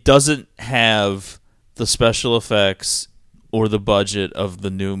 It doesn't have the special effects or the budget of the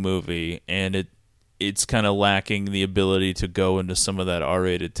new movie, and it's kind of lacking the ability to go into some of that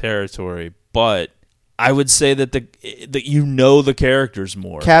R-rated territory. But I would say that the characters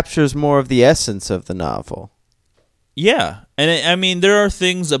more. Captures more of the essence of the novel. Yeah. And I mean, there are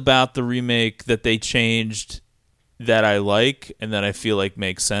things about the remake that they changed that I like and that I feel like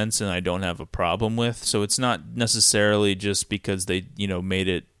make sense and I don't have a problem with. So it's not necessarily just because they, made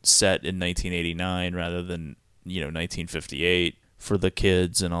it set in 1989 rather than, 1958 for the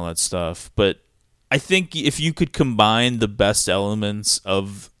kids and all that stuff. But I think if you could combine the best elements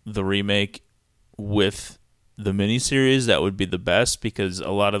of the remake with the miniseries, that would be the best, because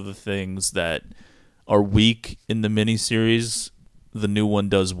a lot of the things that are weak in the miniseries, the new one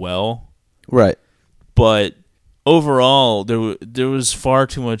does well. Right. But overall, there was far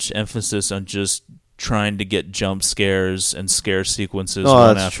too much emphasis on just trying to get jump scares and scare sequences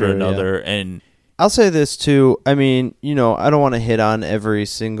one after another. Yeah. And I'll say this too. I mean, I don't want to hit on every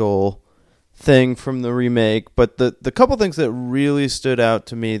single thing from the remake, but the couple things that really stood out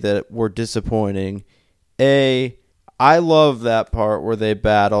to me that were disappointing. I love that part where they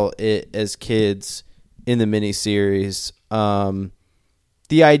battle it as kids in the miniseries.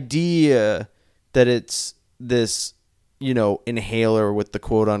 The idea that it's this, inhaler with the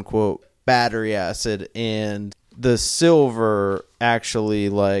quote-unquote battery acid and the silver actually,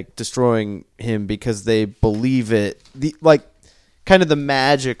 destroying him because they believe it. Kind of the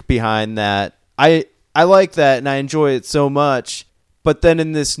magic behind that. I like that, and I enjoy it so much. But then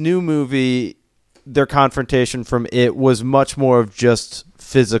in this new movie, their confrontation from it was much more of just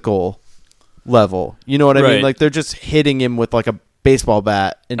physical level. You know what I mean? They're just hitting him with, a baseball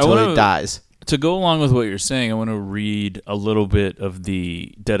bat until he dies. To go along with what you're saying, I want to read a little bit of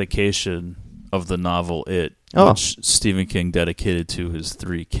the dedication of the novel which Stephen King dedicated to his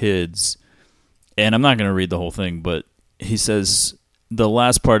 3 kids. And I'm not going to read the whole thing, but he says the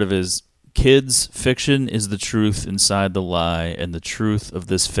last part of it is, "Kids, fiction is the truth inside the lie, and the truth of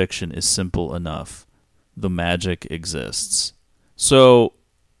this fiction is simple enough. The magic exists." So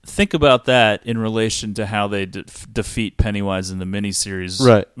think about that in relation to how they defeat Pennywise in the miniseries,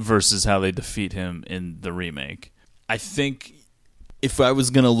 right, versus how they defeat him in the remake. I think if I was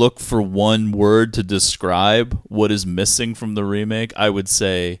going to look for one word to describe what is missing from the remake, I would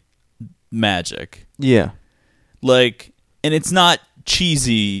say magic. Yeah. And it's not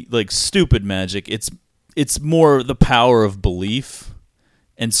cheesy, stupid magic. It's more the power of belief.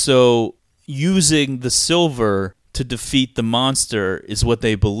 And so using the silver to defeat the monster is what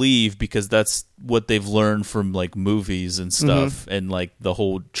they believe, because that's what they've learned from like movies and stuff, and like the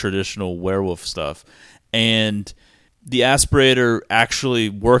whole traditional werewolf stuff. And the aspirator actually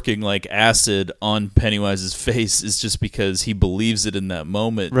working like acid on Pennywise's face is just because he believes it in that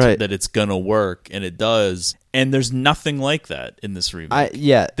moment, that it's gonna work, and it does. And there's nothing like that in this remake.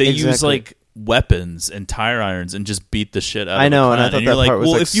 They use like weapons and tire irons and just beat the shit out of the and I thought and that you're part was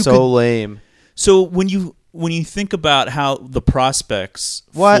well, like if you so lame. So when you think about how the prospects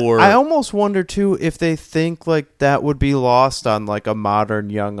for... I almost wonder too if they think like that would be lost on like a modern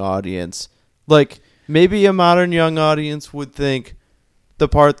young audience. Like maybe a modern young audience would think the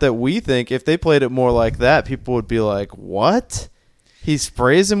part that we think, if they played it more like that, people would be like, "What? He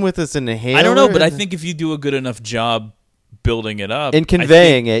sprays him with this inhaler?" I don't know, but I think if you do a good enough job building it up and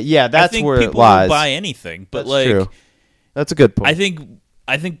conveying it, that's where it lies. People will buy anything, but that's like true. That's a good point.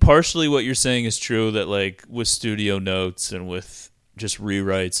 I think partially what you're saying is true, that like with studio notes and with just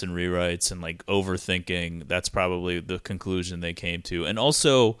rewrites and like overthinking, that's probably the conclusion they came to. And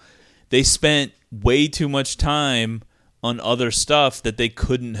also they spent way too much time on other stuff that they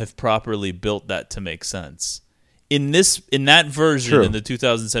couldn't have properly built that to make sense. In that version, True. in the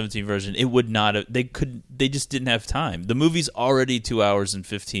 2017 version, it would not have, they just didn't have time. The movie's already 2 hours and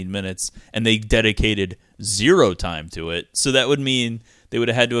 15 minutes and they dedicated 0 time to it. So that would mean they would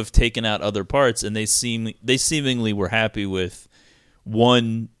have had to have taken out other parts, and they seemingly were happy with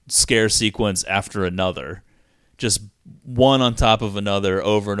one scare sequence after another, just one on top of another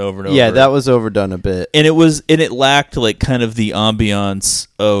over and over and over. Yeah, that was overdone a bit, and it lacked like kind of the ambiance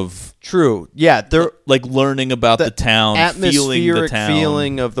of true. Yeah, they're like learning about the town, feeling the town,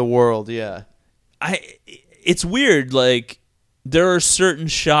 feeling of the world. Yeah, it's weird. Like there are certain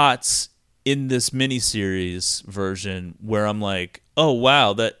shots in this miniseries version where I'm like, oh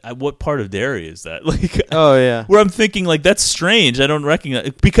wow, what part of Derry is that? Like, oh yeah, where I'm thinking like that's strange. I don't recognize,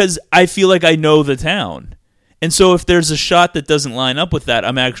 because I feel like I know the town, and so if there's a shot that doesn't line up with that,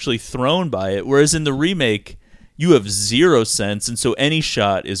 I'm actually thrown by it. Whereas in the remake, you have 0 sense, and so any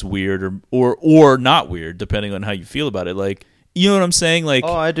shot is weird or not weird depending on how you feel about it. Like, you know what I'm saying? Like,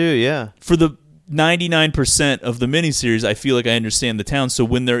 oh, I do, yeah. For the 99% of the miniseries, I feel like I understand the town. So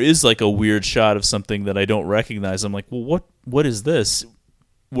when there is like a weird shot of something that I don't recognize, I'm like, well, what is this?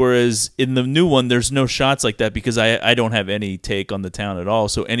 Whereas in the new one, there's no shots like that because I don't have any take on the town at all.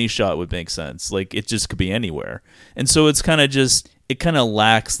 So any shot would make sense. Like it just could be anywhere. And so it's kind of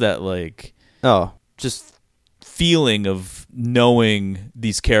lacks that like, just feeling of knowing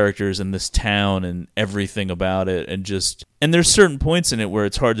these characters and this town and everything about it, and there's certain points in it where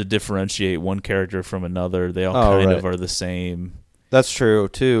it's hard to differentiate one character from another. They all kind of are the same. That's true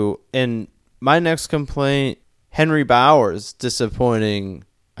too. And my next complaint, Henry Bowers, disappointing,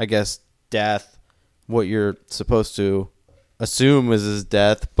 I guess, death, what you're supposed to assume is his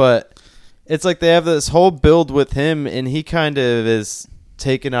death, but it's like they have this whole build with him and he kind of is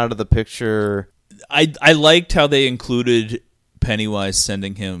taken out of the picture. I liked how they included Pennywise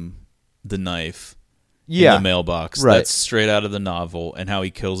sending him the knife in the mailbox. Right. That's straight out of the novel, and how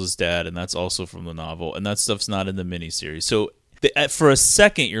he kills his dad, and that's also from the novel, and that stuff's not in the miniseries. So for a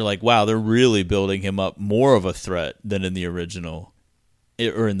second, you're like, wow, they're really building him up more of a threat than in the original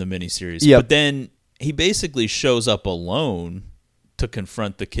or in the miniseries. Yep. But then he basically shows up alone to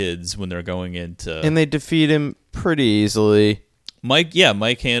confront the kids when they're going into... And they defeat him pretty easily. Mike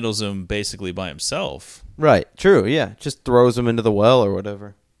handles him basically by himself. Right, true, yeah. Just throws him into the well or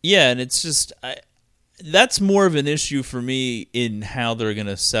whatever. Yeah, and it's just... that's more of an issue for me in how they're going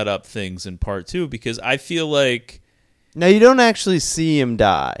to set up things in part 2, because I feel like... Now, you don't actually see him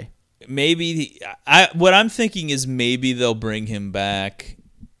die. Maybe... what I'm thinking is maybe they'll bring him back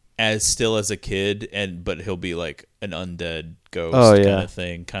as a kid, but he'll be like an undead ghost kind of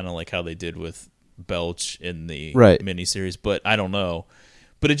thing, kind of like how they did with Belch in the miniseries, but I don't know.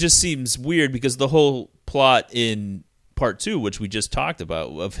 But it just seems weird because the whole plot in part 2, which we just talked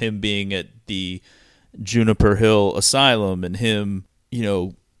about, of him being at the Juniper Hill Asylum and him,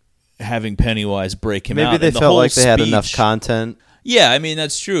 having Pennywise break him out. Maybe they felt like they had enough content. Yeah, I mean,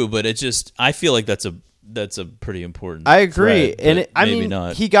 that's true, but I feel like that's a pretty important I agree. Thread, and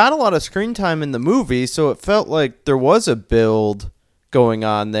not. He got a lot of screen time in the movie, so it felt like there was a build going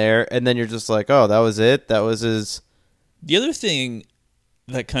on there, and then you're just like, oh, that was it? That was his... The other thing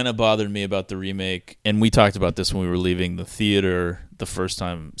that kind of bothered me about the remake, and we talked about this when we were leaving the theater the first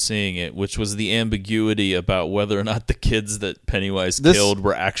time seeing it, which was the ambiguity about whether or not the kids that Pennywise killed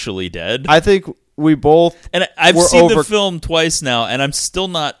were actually dead. I think we both... And I've seen the film twice now, and I'm still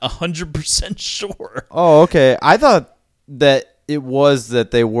not 100% sure. Oh, okay. I thought that it was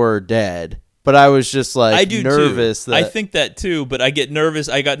that they were dead. But I was just like I do nervous. Too. That I think that too, but I get nervous.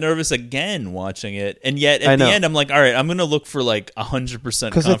 I got nervous again watching it, and yet at the end, I'm like, all right, I'm going to look for like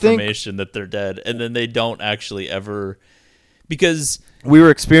 100% confirmation that they're dead, and then they don't actually ever, because we were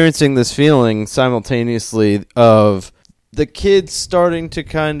experiencing this feeling simultaneously of the kids starting to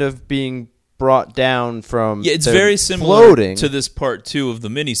kind of being brought down from it's very similar floating to this part 2 of the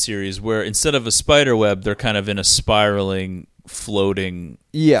miniseries, where instead of a spider web, they're kind of in a spiraling, floating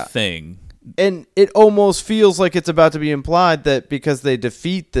thing. And it almost feels like it's about to be implied that because they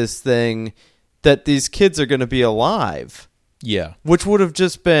defeat this thing, that these kids are going to be alive. Yeah. Which would have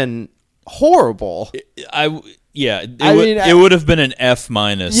just been horrible. It would have been an F- for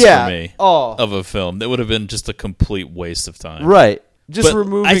me of a film. That would have been just a complete waste of time. Right. Just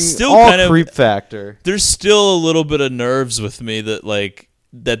removing all creep factor. There's still a little bit of nerves with me that like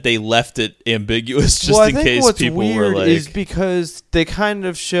that they left it ambiguous just in case people were like. Is because they kind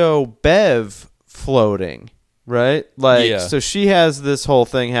of show Bev floating, right? Like, so she has this whole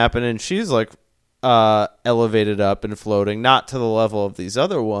thing happen, and she's like elevated up and floating, not to the level of these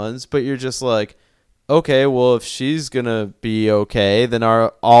other ones, but you're just like, okay, well, if she's gonna be okay, then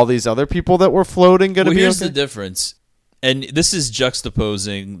are all these other people that were floating gonna be okay? Here's the difference, and this is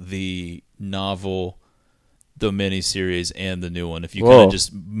juxtaposing the novel, the miniseries, and the new one. If you kind of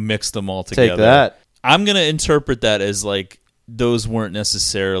just mix them all together, take that. I'm gonna interpret that as like those weren't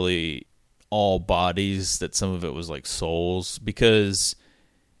necessarily all bodies; that some of it was like souls, because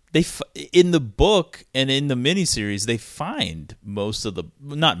they in the book and in the miniseries they find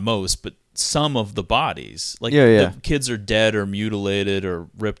not most, but some of the bodies. Like the kids are dead or mutilated or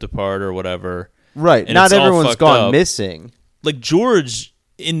ripped apart or whatever. Right. Not everyone's gone missing. Like George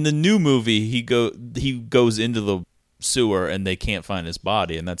in the new movie, he goes into the sewer and they can't find his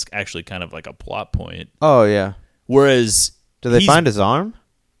body, and that's actually kind of like a plot point. Oh yeah. Whereas do they find his arm?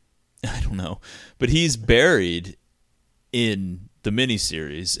 I don't know, but he's buried in the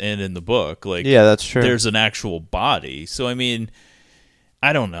miniseries and in the book. Like, yeah, that's true. There's an actual body. So I mean,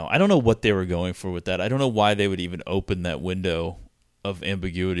 I don't know. I don't know what they were going for with that. I don't know why they would even open that window of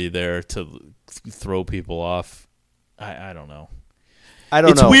ambiguity there to throw people off. I don't know.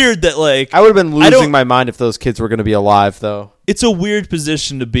 It's weird that, like, I would have been losing my mind if those kids were going to be alive, though. It's a weird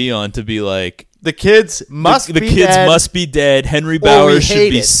position to be on, to be like, the kids must be dead. Henry Bowers should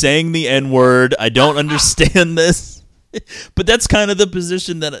be saying the N-word. I don't understand this. But that's kind of the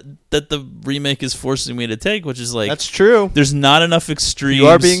position that the remake is forcing me to take, which is like, that's true. There's not enough extremes. You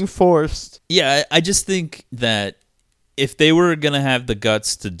are being forced. Yeah, I just think that if they were going to have the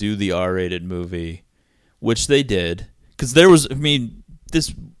guts to do the R-rated movie, which they did, because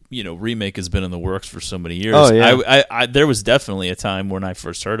this remake has been in the works for so many years. Oh, yeah. I there was definitely a time when I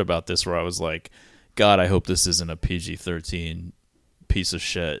first heard about this where I was like, God, I hope this isn't a PG-13 piece of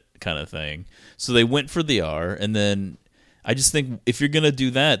shit kind of thing. So they went for the R, and then I just think if you're going to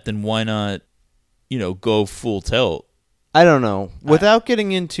do that, then why not, go full tilt? I don't know. Without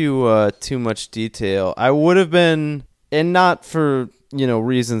getting into too much detail, I would have been, and not for,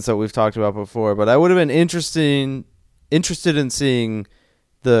 reasons that we've talked about before, but I would have been interested in seeing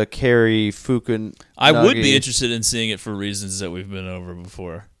the Cary Fukunaga. I would be interested in seeing it for reasons that we've been over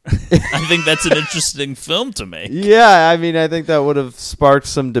before. I think that's an interesting film to make. Yeah, I mean, I think that would have sparked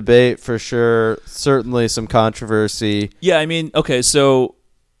some debate for sure. Certainly some controversy. Yeah, I mean, okay, so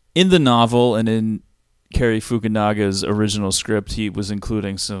in the novel and in Cary Fukunaga's original script, he was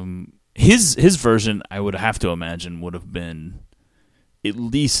including some... His version, I would have to imagine, would have been at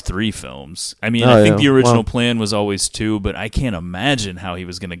least 3 films. I mean, I think the original plan was always 2, but I can't imagine how he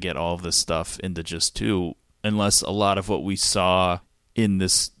was going to get all of this stuff into just 2, unless a lot of what we saw in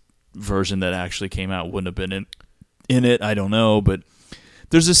this version that actually came out wouldn't have been in it. I don't know, but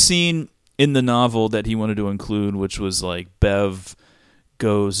there's a scene in the novel that he wanted to include, which was like Bev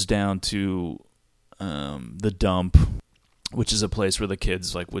goes down to the dump, which is a place where the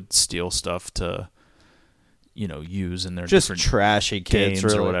kids like would steal stuff to use in their just different trashy kids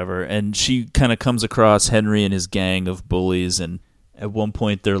games or whatever. And she kind of comes across Henry and his gang of bullies, and at one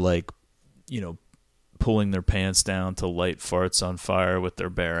point they're like, pulling their pants down to light farts on fire with their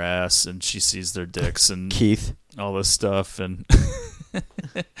bare ass, and she sees their dicks and Keith, all this stuff, and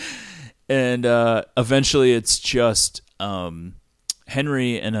and eventually it's just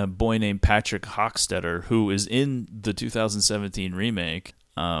Henry and a boy named Patrick Hockstetter, who is in the 2017 remake,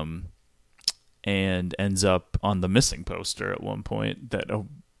 and ends up on the missing poster at one point that a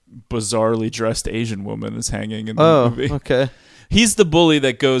bizarrely dressed Asian woman is hanging in the movie. Okay. He's the bully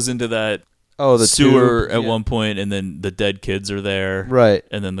that goes into that the sewer tube, at one point, and then the dead kids are there. Right.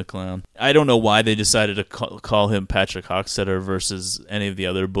 And then the clown. I don't know why they decided to call him Patrick Hockstetter versus any of the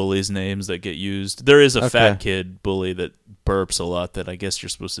other bullies' names that get used. There is a fat kid bully that burps a lot that I guess you're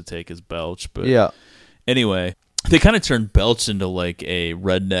supposed to take as Belch. But anyway, they kind of turned Belch into like a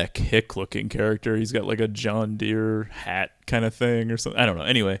redneck hick-looking character. He's got like a John Deere hat kind of thing or something. I don't know.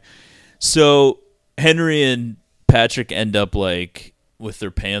 Anyway, so Henry and Patrick end up like with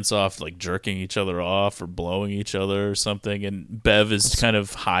their pants off, like jerking each other off or blowing each other or something. And Bev is kind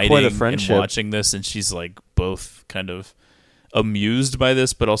of hiding and watching this, and she's like both kind of amused by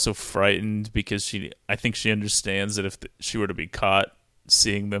this, but also frightened because I think she understands that if she were to be caught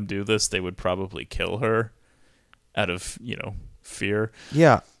seeing them do this, they would probably kill her out of, fear.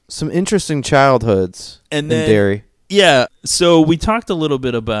 Yeah. Some interesting childhoods in Derry. Yeah. So we talked a little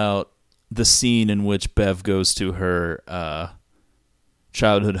bit about the scene in which Bev goes to her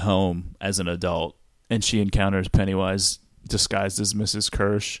childhood home as an adult, and she encounters Pennywise disguised as Mrs.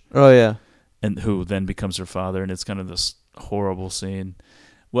 Kirsch. Oh, yeah. And who then becomes her father, and it's kind of this horrible scene.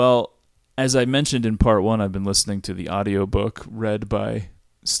 Well, as I mentioned in part 1, I've been listening to the audiobook read by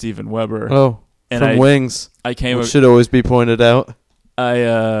Steven Weber. Oh, and from Wings. Which should always be pointed out.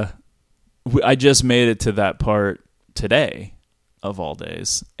 I just made it to that part today, of all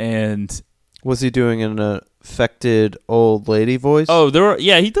days, and was he doing an affected old lady voice? Oh,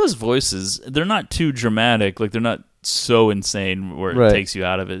 he does voices. They're not too dramatic, like they're not so insane where it takes you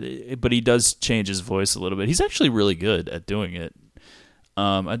out of it. But he does change his voice a little bit. He's actually really good at doing it.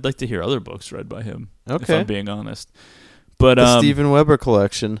 I'd like to hear other books read by him, if I'm being honest. But the Steven Weber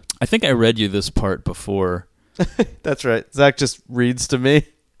collection. I think I read you this part before. That's right. Zach just reads to me.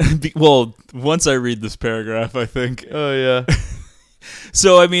 Well, once I read this paragraph, I think. Oh, yeah.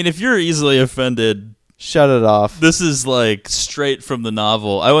 So, I mean, if you're easily offended, shut it off. This is like straight from the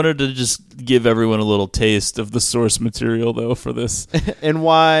novel. I wanted to just give everyone a little taste of the source material, though, for this. And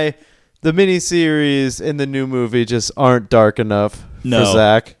why the miniseries and the new movie just aren't dark enough for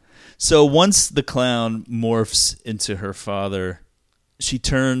Zach. So once the clown morphs into her father, she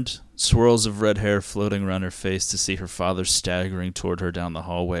turned, swirls of red hair floating around her face, to see her father staggering toward her down the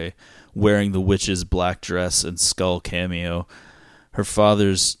hallway, wearing the witch's black dress and skull cameo. Her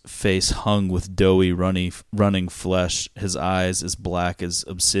father's face hung with doughy, running flesh, his eyes as black as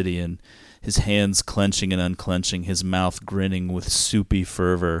obsidian, his hands clenching and unclenching, his mouth grinning with soupy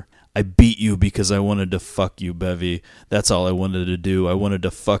fervor. I beat you because I wanted to fuck you, Bevy. That's all I wanted to do. I wanted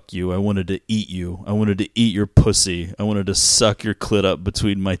to fuck you. I wanted to eat you. I wanted to eat your pussy. I wanted to suck your clit up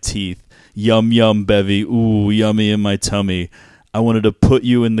between my teeth. Yum, yum, Bevy. Ooh, yummy in my tummy. I wanted to put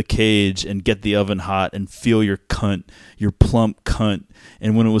you in the cage and get the oven hot and feel your cunt, your plump cunt.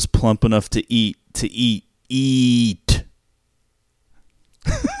 And when it was plump enough to eat. This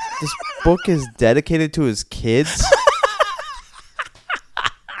book is dedicated to his kids?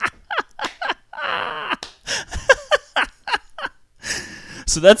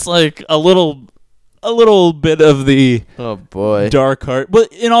 So that's like a little bit of the dark heart.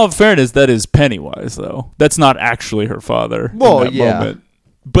 But in all fairness, that is Pennywise, though. That's not actually her father. Well, in that moment.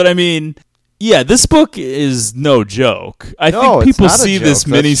 But I mean, yeah, this book is no joke. I think people see this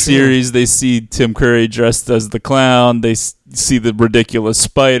miniseries, they see Tim Curry dressed as the clown, they see the ridiculous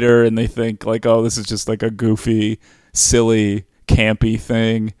spider, and they think like, oh, this is just like a goofy, silly, campy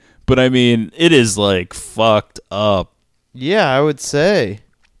thing. But I mean, it is like fucked up. Yeah, I would say.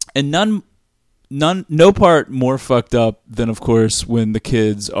 And no part more fucked up than, of course, when the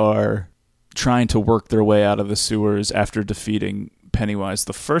kids are trying to work their way out of the sewers after defeating Pennywise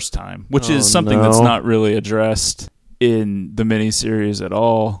the first time, which is something that's not really addressed in the miniseries at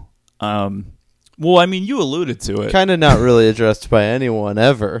all. Well, I mean, you alluded to it. Kind of not really addressed by anyone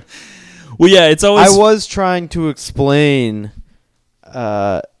ever. Well, yeah, it's always... I was trying to explain...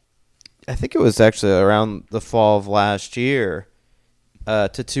 I think it was actually around the fall of last year,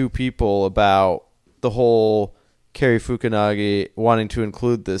 to two people about the whole Cary Fukunaga wanting to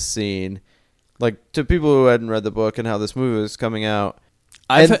include this scene, like to people who hadn't read the book and how this movie was coming out.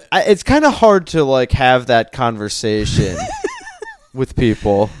 It's kind of hard to like have that conversation with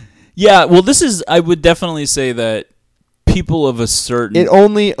people. Yeah, well, I would definitely say that people of a certain... It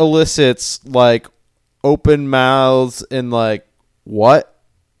only elicits like open mouths and like, what?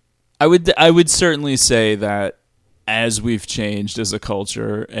 I would certainly say that as we've changed as a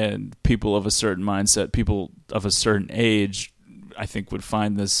culture and people of a certain mindset, people of a certain age, I think would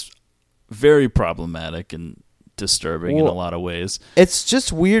find this very problematic and disturbing in a lot of ways. It's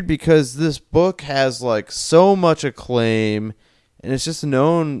just weird because this book has like so much acclaim and it's just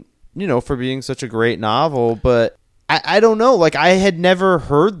known, for being such a great novel, but I don't know. Like, I had never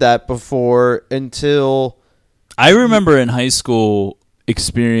heard that before until... I remember in high school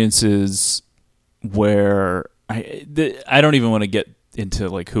experiences where I don't even want to get into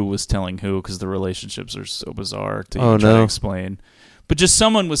like who was telling who because the relationships are so bizarre to even try to explain. But just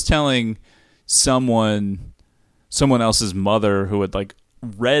someone was telling someone else's mother who had like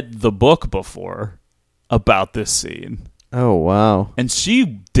read the book before about this scene. Oh, wow. And she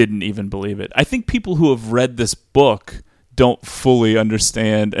didn't even believe it. I think people who have read this book don't fully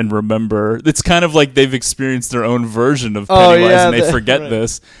understand and remember. It's kind of like they've experienced their own version of Pennywise and they forget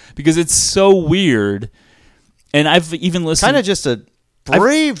this because it's so weird. And I've even listened... Kind of just a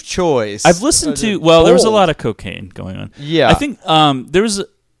brave choice. I've listened to... Well, there was a lot of cocaine going on. Yeah. I think there was...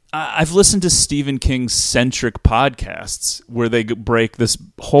 I've listened to Stephen King's centric podcasts where they break this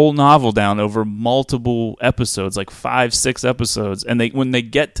whole novel down over multiple episodes, like 5-6 episodes. And when they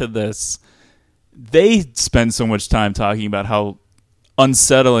get to this, they spend so much time talking about how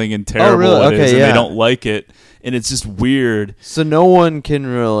unsettling and terrible it is. And they don't like it. And it's just weird. So no one can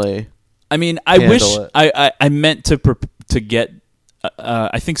really... I mean, I wish I meant to get...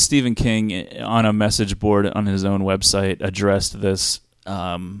 I think Stephen King on a message board on his own website addressed this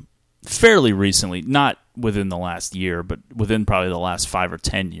fairly recently, not within the last year, but within probably the last 5 or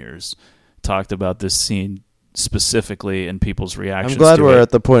 10 years, talked about this scene specifically and people's reactions. I'm glad we're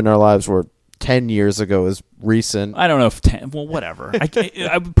at the point in our lives where 10 years ago is recent. I don't know if 10, well, whatever.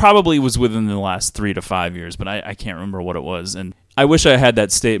 I probably was within the last 3 to 5 years, but I can't remember what it was. And I wish I had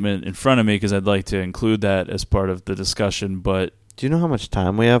that statement in front of me because I'd like to include that as part of the discussion. But do you know how much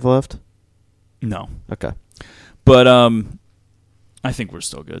time we have left? No. Okay. But I think we're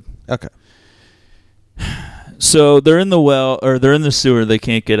still good. Okay. So they're in the well, or they're in the sewer. They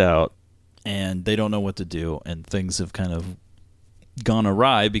can't get out, and they don't know what to do. And things have kind of gone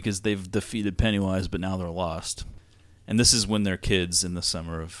awry because they've defeated Pennywise, but now they're lost. And this is when they're kids in the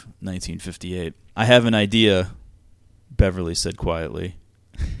summer of 1958. I have an idea, Beverly said quietly.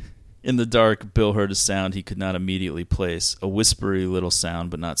 In the dark, Bill heard a sound he could not immediately place, a whispery little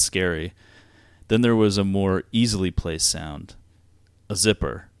sound, but not scary. Then there was a more easily placed sound. A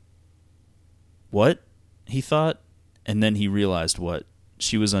zipper. What? He thought, and then he realized what.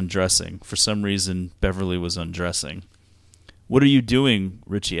 She was undressing. For some reason, Beverly was undressing. What are you doing?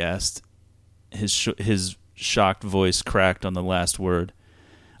 Richie asked. His shocked voice cracked on the last word.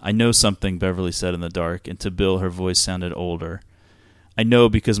 I know something, Beverly said in the dark, and to Bill her voice sounded older. I know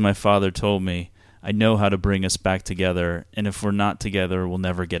because my father told me. I know how to bring us back together, and if we're not together, we'll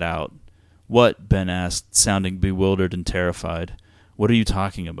never get out. What? Ben asked, sounding bewildered and terrified. What are you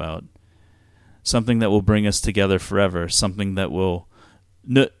talking about? Something that will bring us together forever. Something that will...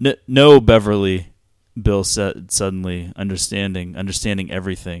 No, Beverly, Bill said suddenly, understanding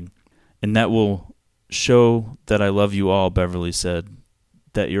everything. And that will show that I love you all, Beverly said.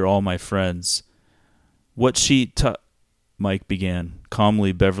 That you're all my friends. What she... Mike began.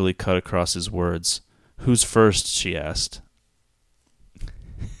 Calmly, Beverly cut across his words. Who's first, she asked.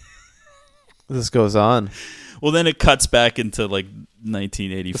 This goes on. Well, then it cuts back into, like,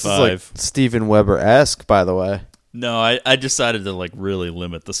 1985. This is like Steven Weber-esque, by the way. No, I decided to, like, really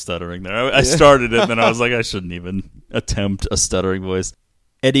limit the stuttering there. I started it, and then I was like, I shouldn't even attempt a stuttering voice.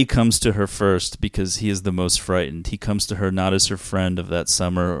 Eddie comes to her first because he is the most frightened. He comes to her not as her friend of that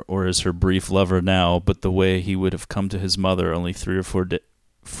summer or as her brief lover now, but the way he would have come to his mother only 3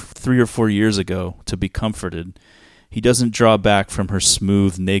 or 4 years ago to be comforted. He doesn't draw back from her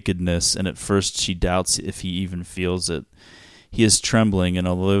smooth nakedness, and at first she doubts if he even feels it. He is trembling, and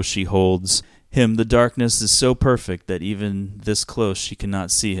although she holds him, the darkness is so perfect that even this close she cannot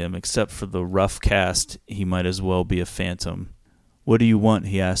see him. Except for the rough cast, he might as well be a phantom. What do you want?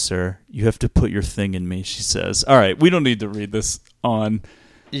 He asks her. You have to put your thing in me, she says. All right, we don't need to read this on.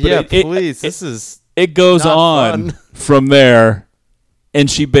 Yeah, please. It goes on from there. And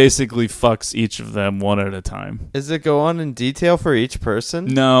she basically fucks each of them one at a time. Does it go on in detail for each person?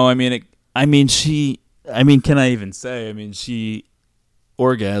 No, can I even say? She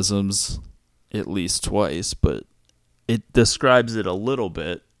orgasms at least twice, but it describes it a little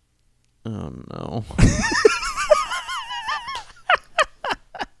bit. Oh, no.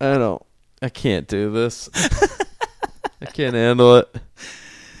 I can't do this. I can't handle it.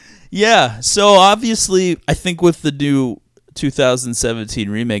 Yeah, so obviously, I think with the new 2017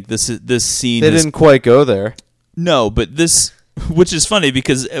 remake, this scene didn't quite go there. No, but this, which is funny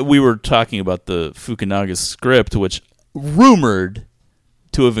because we were talking about the Fukunaga script, which rumored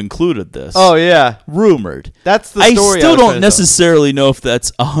to have included this. Oh yeah, rumored. That's the story. I still don't necessarily know if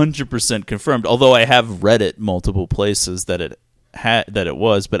that's 100% confirmed. Although I have read it multiple places that it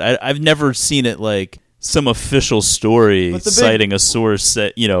was, but I've never seen it like some official story But the big- citing a source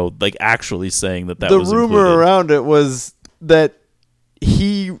that, you know, like actually saying that the was rumor included. around it was that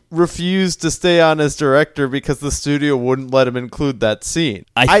he refused to stay on as director because the studio wouldn't let him include that scene.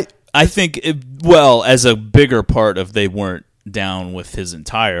 I think, well, as a bigger part of they weren't down with his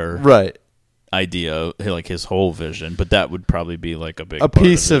entire right idea, like his whole vision, but that would probably be like a big a part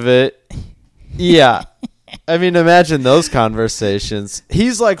piece of it. Yeah. I mean, imagine those conversations.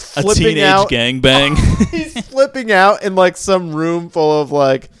 He's like A flipping teenage out. gangbang. He's flipping out in like some room full of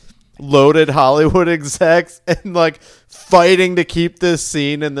like loaded Hollywood execs and like fighting to keep this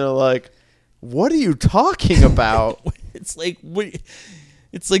scene, and they're like, "What are you talking about?" It's like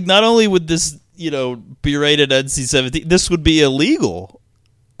not only would this, you know, be rated NC-17, this would be illegal.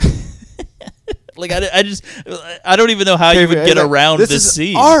 Like I don't even know how you would get around this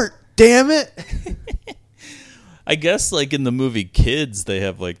scene. Art, damn it. I guess like in the movie Kids, they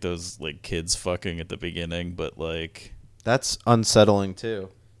have like those like kids fucking at the beginning, but like That's unsettling too.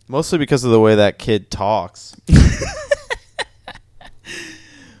 Mostly because of the way that kid talks.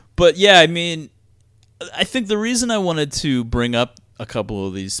 But yeah, I mean, I think the reason I wanted to bring up a couple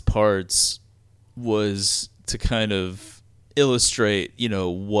of these parts was to kind of illustrate, you know,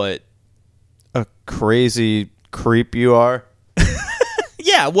 what A crazy creep you are.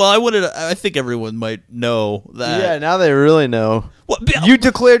 Yeah, well, I think everyone might know that. Yeah, now they really know. What, You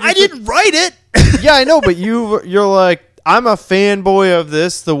declared I didn't write it. Yeah, I know, but you're like, I'm a fanboy of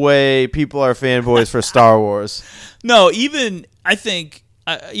this the way people are fanboys for Star Wars. No, even I think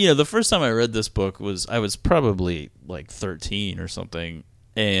you know, the first time I read this book I was probably like 13 or something,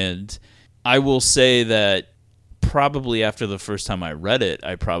 and I will say that probably after the first time I read it,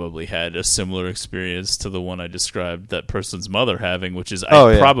 I probably had a similar experience to the one I described that person's mother having, which is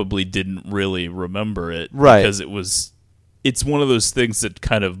I probably didn't really remember it, right? Because it's one of those things that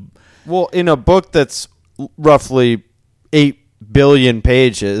kind of, well, in a book that's roughly 8 billion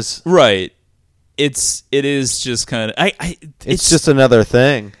pages, right? It is just kind of it's just another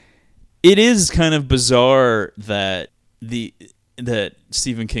thing. It is kind of bizarre that that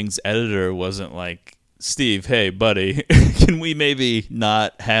Stephen King's editor wasn't like, Steve, hey buddy, can we maybe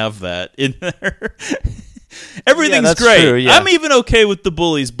not have that in there? Everything's great. True, yeah. I'm even okay with the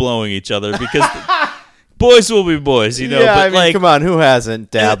bullies blowing each other because boys will be boys, you know. Yeah, but I mean, like, come on, who hasn't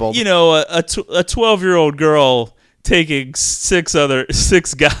dabbled? You know, a 12-year-old girl taking six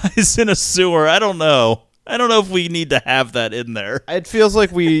guys in a sewer. I don't know if we need to have that in there. It feels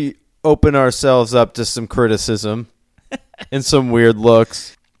like we open ourselves up to some criticism and some weird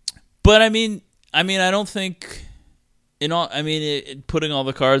looks. But I mean, I don't think putting all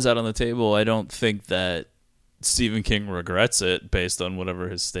the cards out on the table, I don't think that Stephen King regrets it based on whatever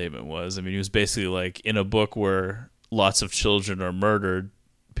his statement was. I mean, he was basically like, in a book where lots of children are murdered,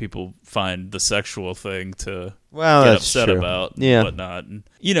 people find the sexual thing to get upset about and whatnot. And,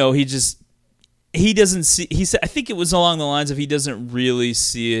 you know, he doesn't see, he said, I think it was along the lines of, he doesn't really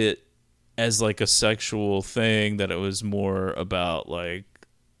see it as like a sexual thing, that it was more about like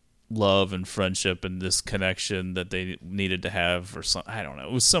love and friendship and this connection that they needed to have, or something. I don't know.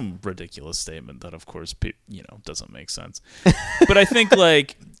 It was some ridiculous statement that, of course, you know, doesn't make sense. But I think,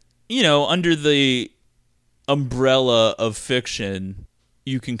 like, you know, under the umbrella of fiction,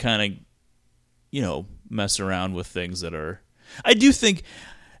 you can kind of, you know, mess around with things that are. I do think,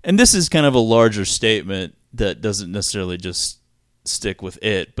 and this is kind of a larger statement that doesn't necessarily just stick with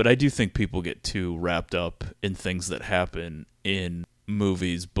it, but I do think people get too wrapped up in things that happen in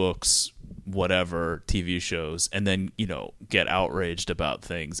movies, books, whatever, TV shows, and then, you know, get outraged about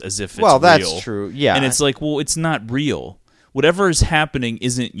things as if it's real. Well, that's true, yeah. And it's like, well, it's not real. Whatever is happening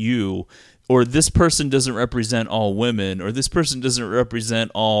isn't you, or this person doesn't represent all women, or this person doesn't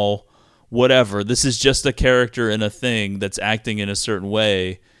represent all whatever. This is just a character in a thing that's acting in a certain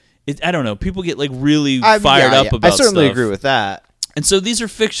way. I don't know. People get like really fired up about stuff. I certainly agree with that. And so these are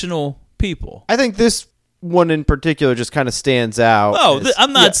fictional people. I think this one in particular just kind of stands out. Oh,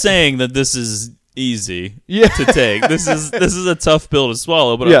 I'm not saying that this is easy to take. This is a tough pill to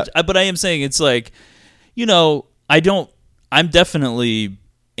swallow. But but I am saying it's like, you know, I'm definitely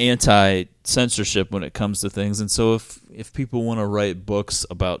anti-censorship when it comes to things. And so if people want to write books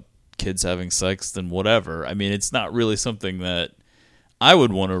about kids having sex, then whatever. I mean, it's not really something that I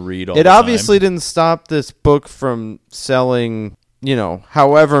would want to read all the time. It obviously didn't stop this book from selling, you know,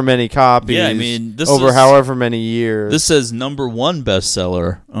 however many copies. Yeah, I mean, however many years. This says #1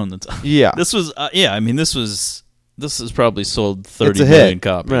 bestseller on the top. Yeah, this was. I mean, this has probably sold 30 million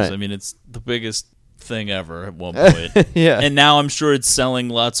copies. Right. I mean, it's the biggest thing ever at one point. Yeah, and now I'm sure it's selling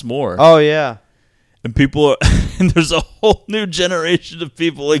lots more. Oh yeah, And people, and there's a whole new generation of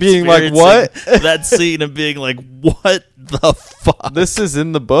people being like, "What?" that scene and being like, "What the fuck? This is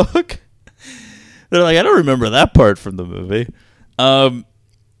in the book?" They're like, "I don't remember that part from the movie."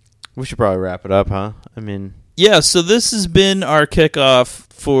 We should probably wrap it up, huh? I mean, yeah. So this has been our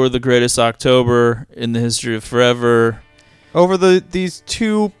kickoff for the greatest October in the history of forever. Over these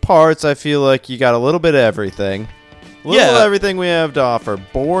 2 parts, I feel like you got a little bit of everything. Little of everything we have to offer.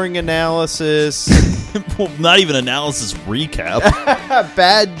 Boring analysis. Well, not even analysis, recap.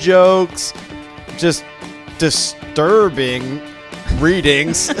 Bad jokes. Just disturbing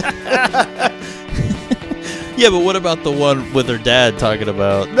readings. Yeah, but what about the one with her dad talking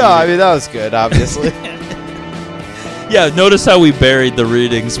about... No, I mean, that was good, obviously. Yeah, notice how we buried the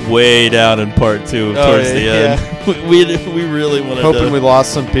readings way down in part 2 towards the end. Yeah. We really wanted Hoping we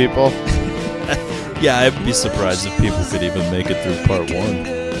lost some people. Yeah, I'd be surprised if people could even make it through part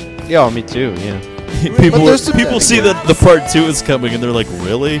 1. Yeah, me too, yeah. people see that the part 2 is coming and they're like,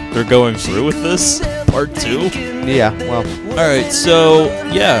 really? They're going through with this? Part 2? Yeah, well. Alright, so,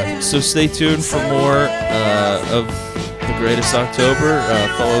 yeah. So stay tuned for more of The Greatest October.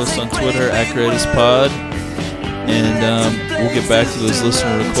 Follow us on Twitter @GreatestPod. And we'll get back to those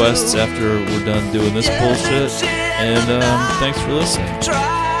listener requests after we're done doing this bullshit. And thanks for listening.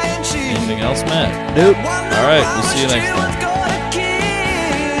 Anything else, Matt? Nope. All right, we'll see you next time.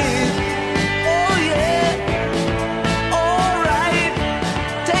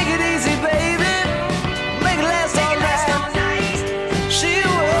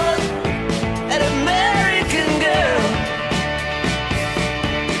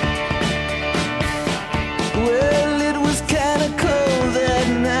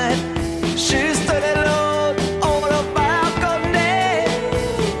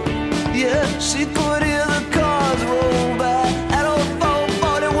 She could hear the cars roll by at old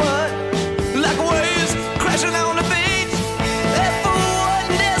 441, like waves crashing on the beach. And for one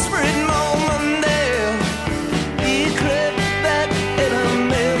desperate moment there, he crept back in her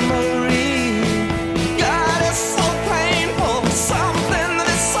memory. God, it's so painful, something that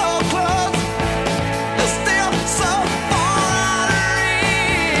is so close, but still so far out of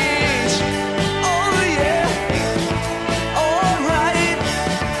reach. Oh yeah, alright,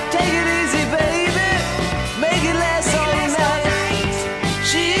 take it easy, baby, make it last all night.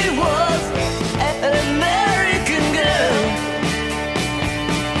 She was an American girl.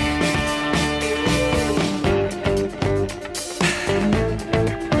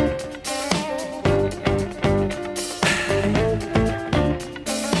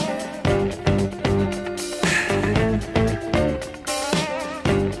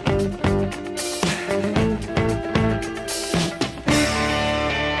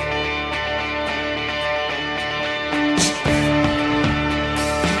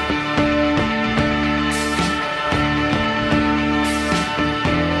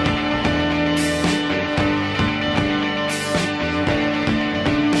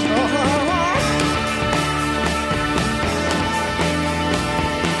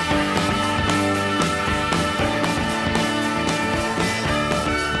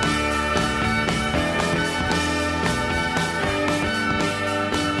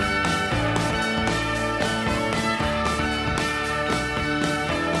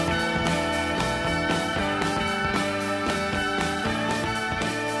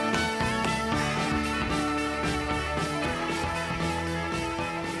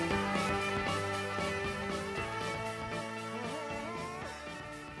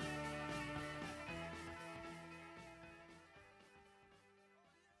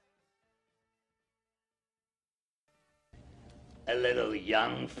 A little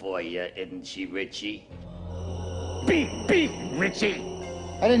young for you, isn't she, Richie? Beep, beep, Richie.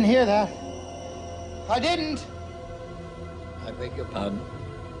 I didn't hear that. I didn't. I beg your pardon.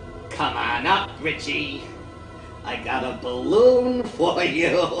 Come on up, Richie. I got a balloon for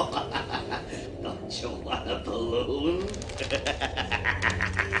you. Don't you want a balloon?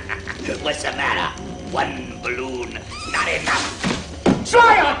 What's the matter? One balloon, not enough.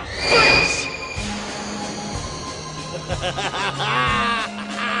 Try it!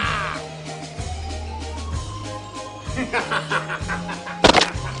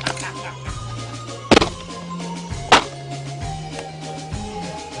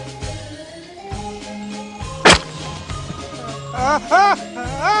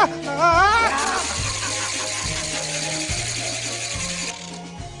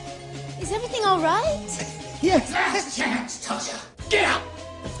 Is everything all right? Yes. Last chance, Tasha. Get out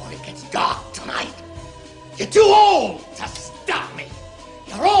before it gets dark tonight. You're too old to stop me.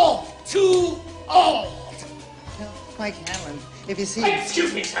 You're all too old. Mike Hanlon, if you see...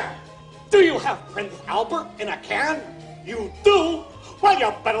 Excuse me, sir. Do you have Prince Albert in a can? You do? Well,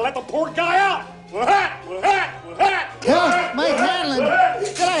 you better let the poor guy out. Tell Mike Hanlon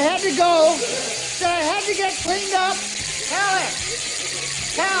that I had to go, that I had to get cleaned up. Tell him.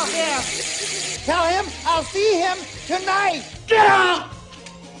 Tell him. Tell him I'll see him tonight. Get out!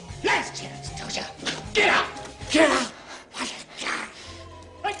 Last chance, Doja. Get out! Get out!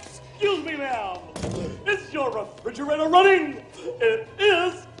 Excuse me, ma'am. Is your refrigerator running? It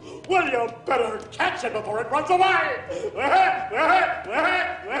is. Well, you better catch it before it runs away.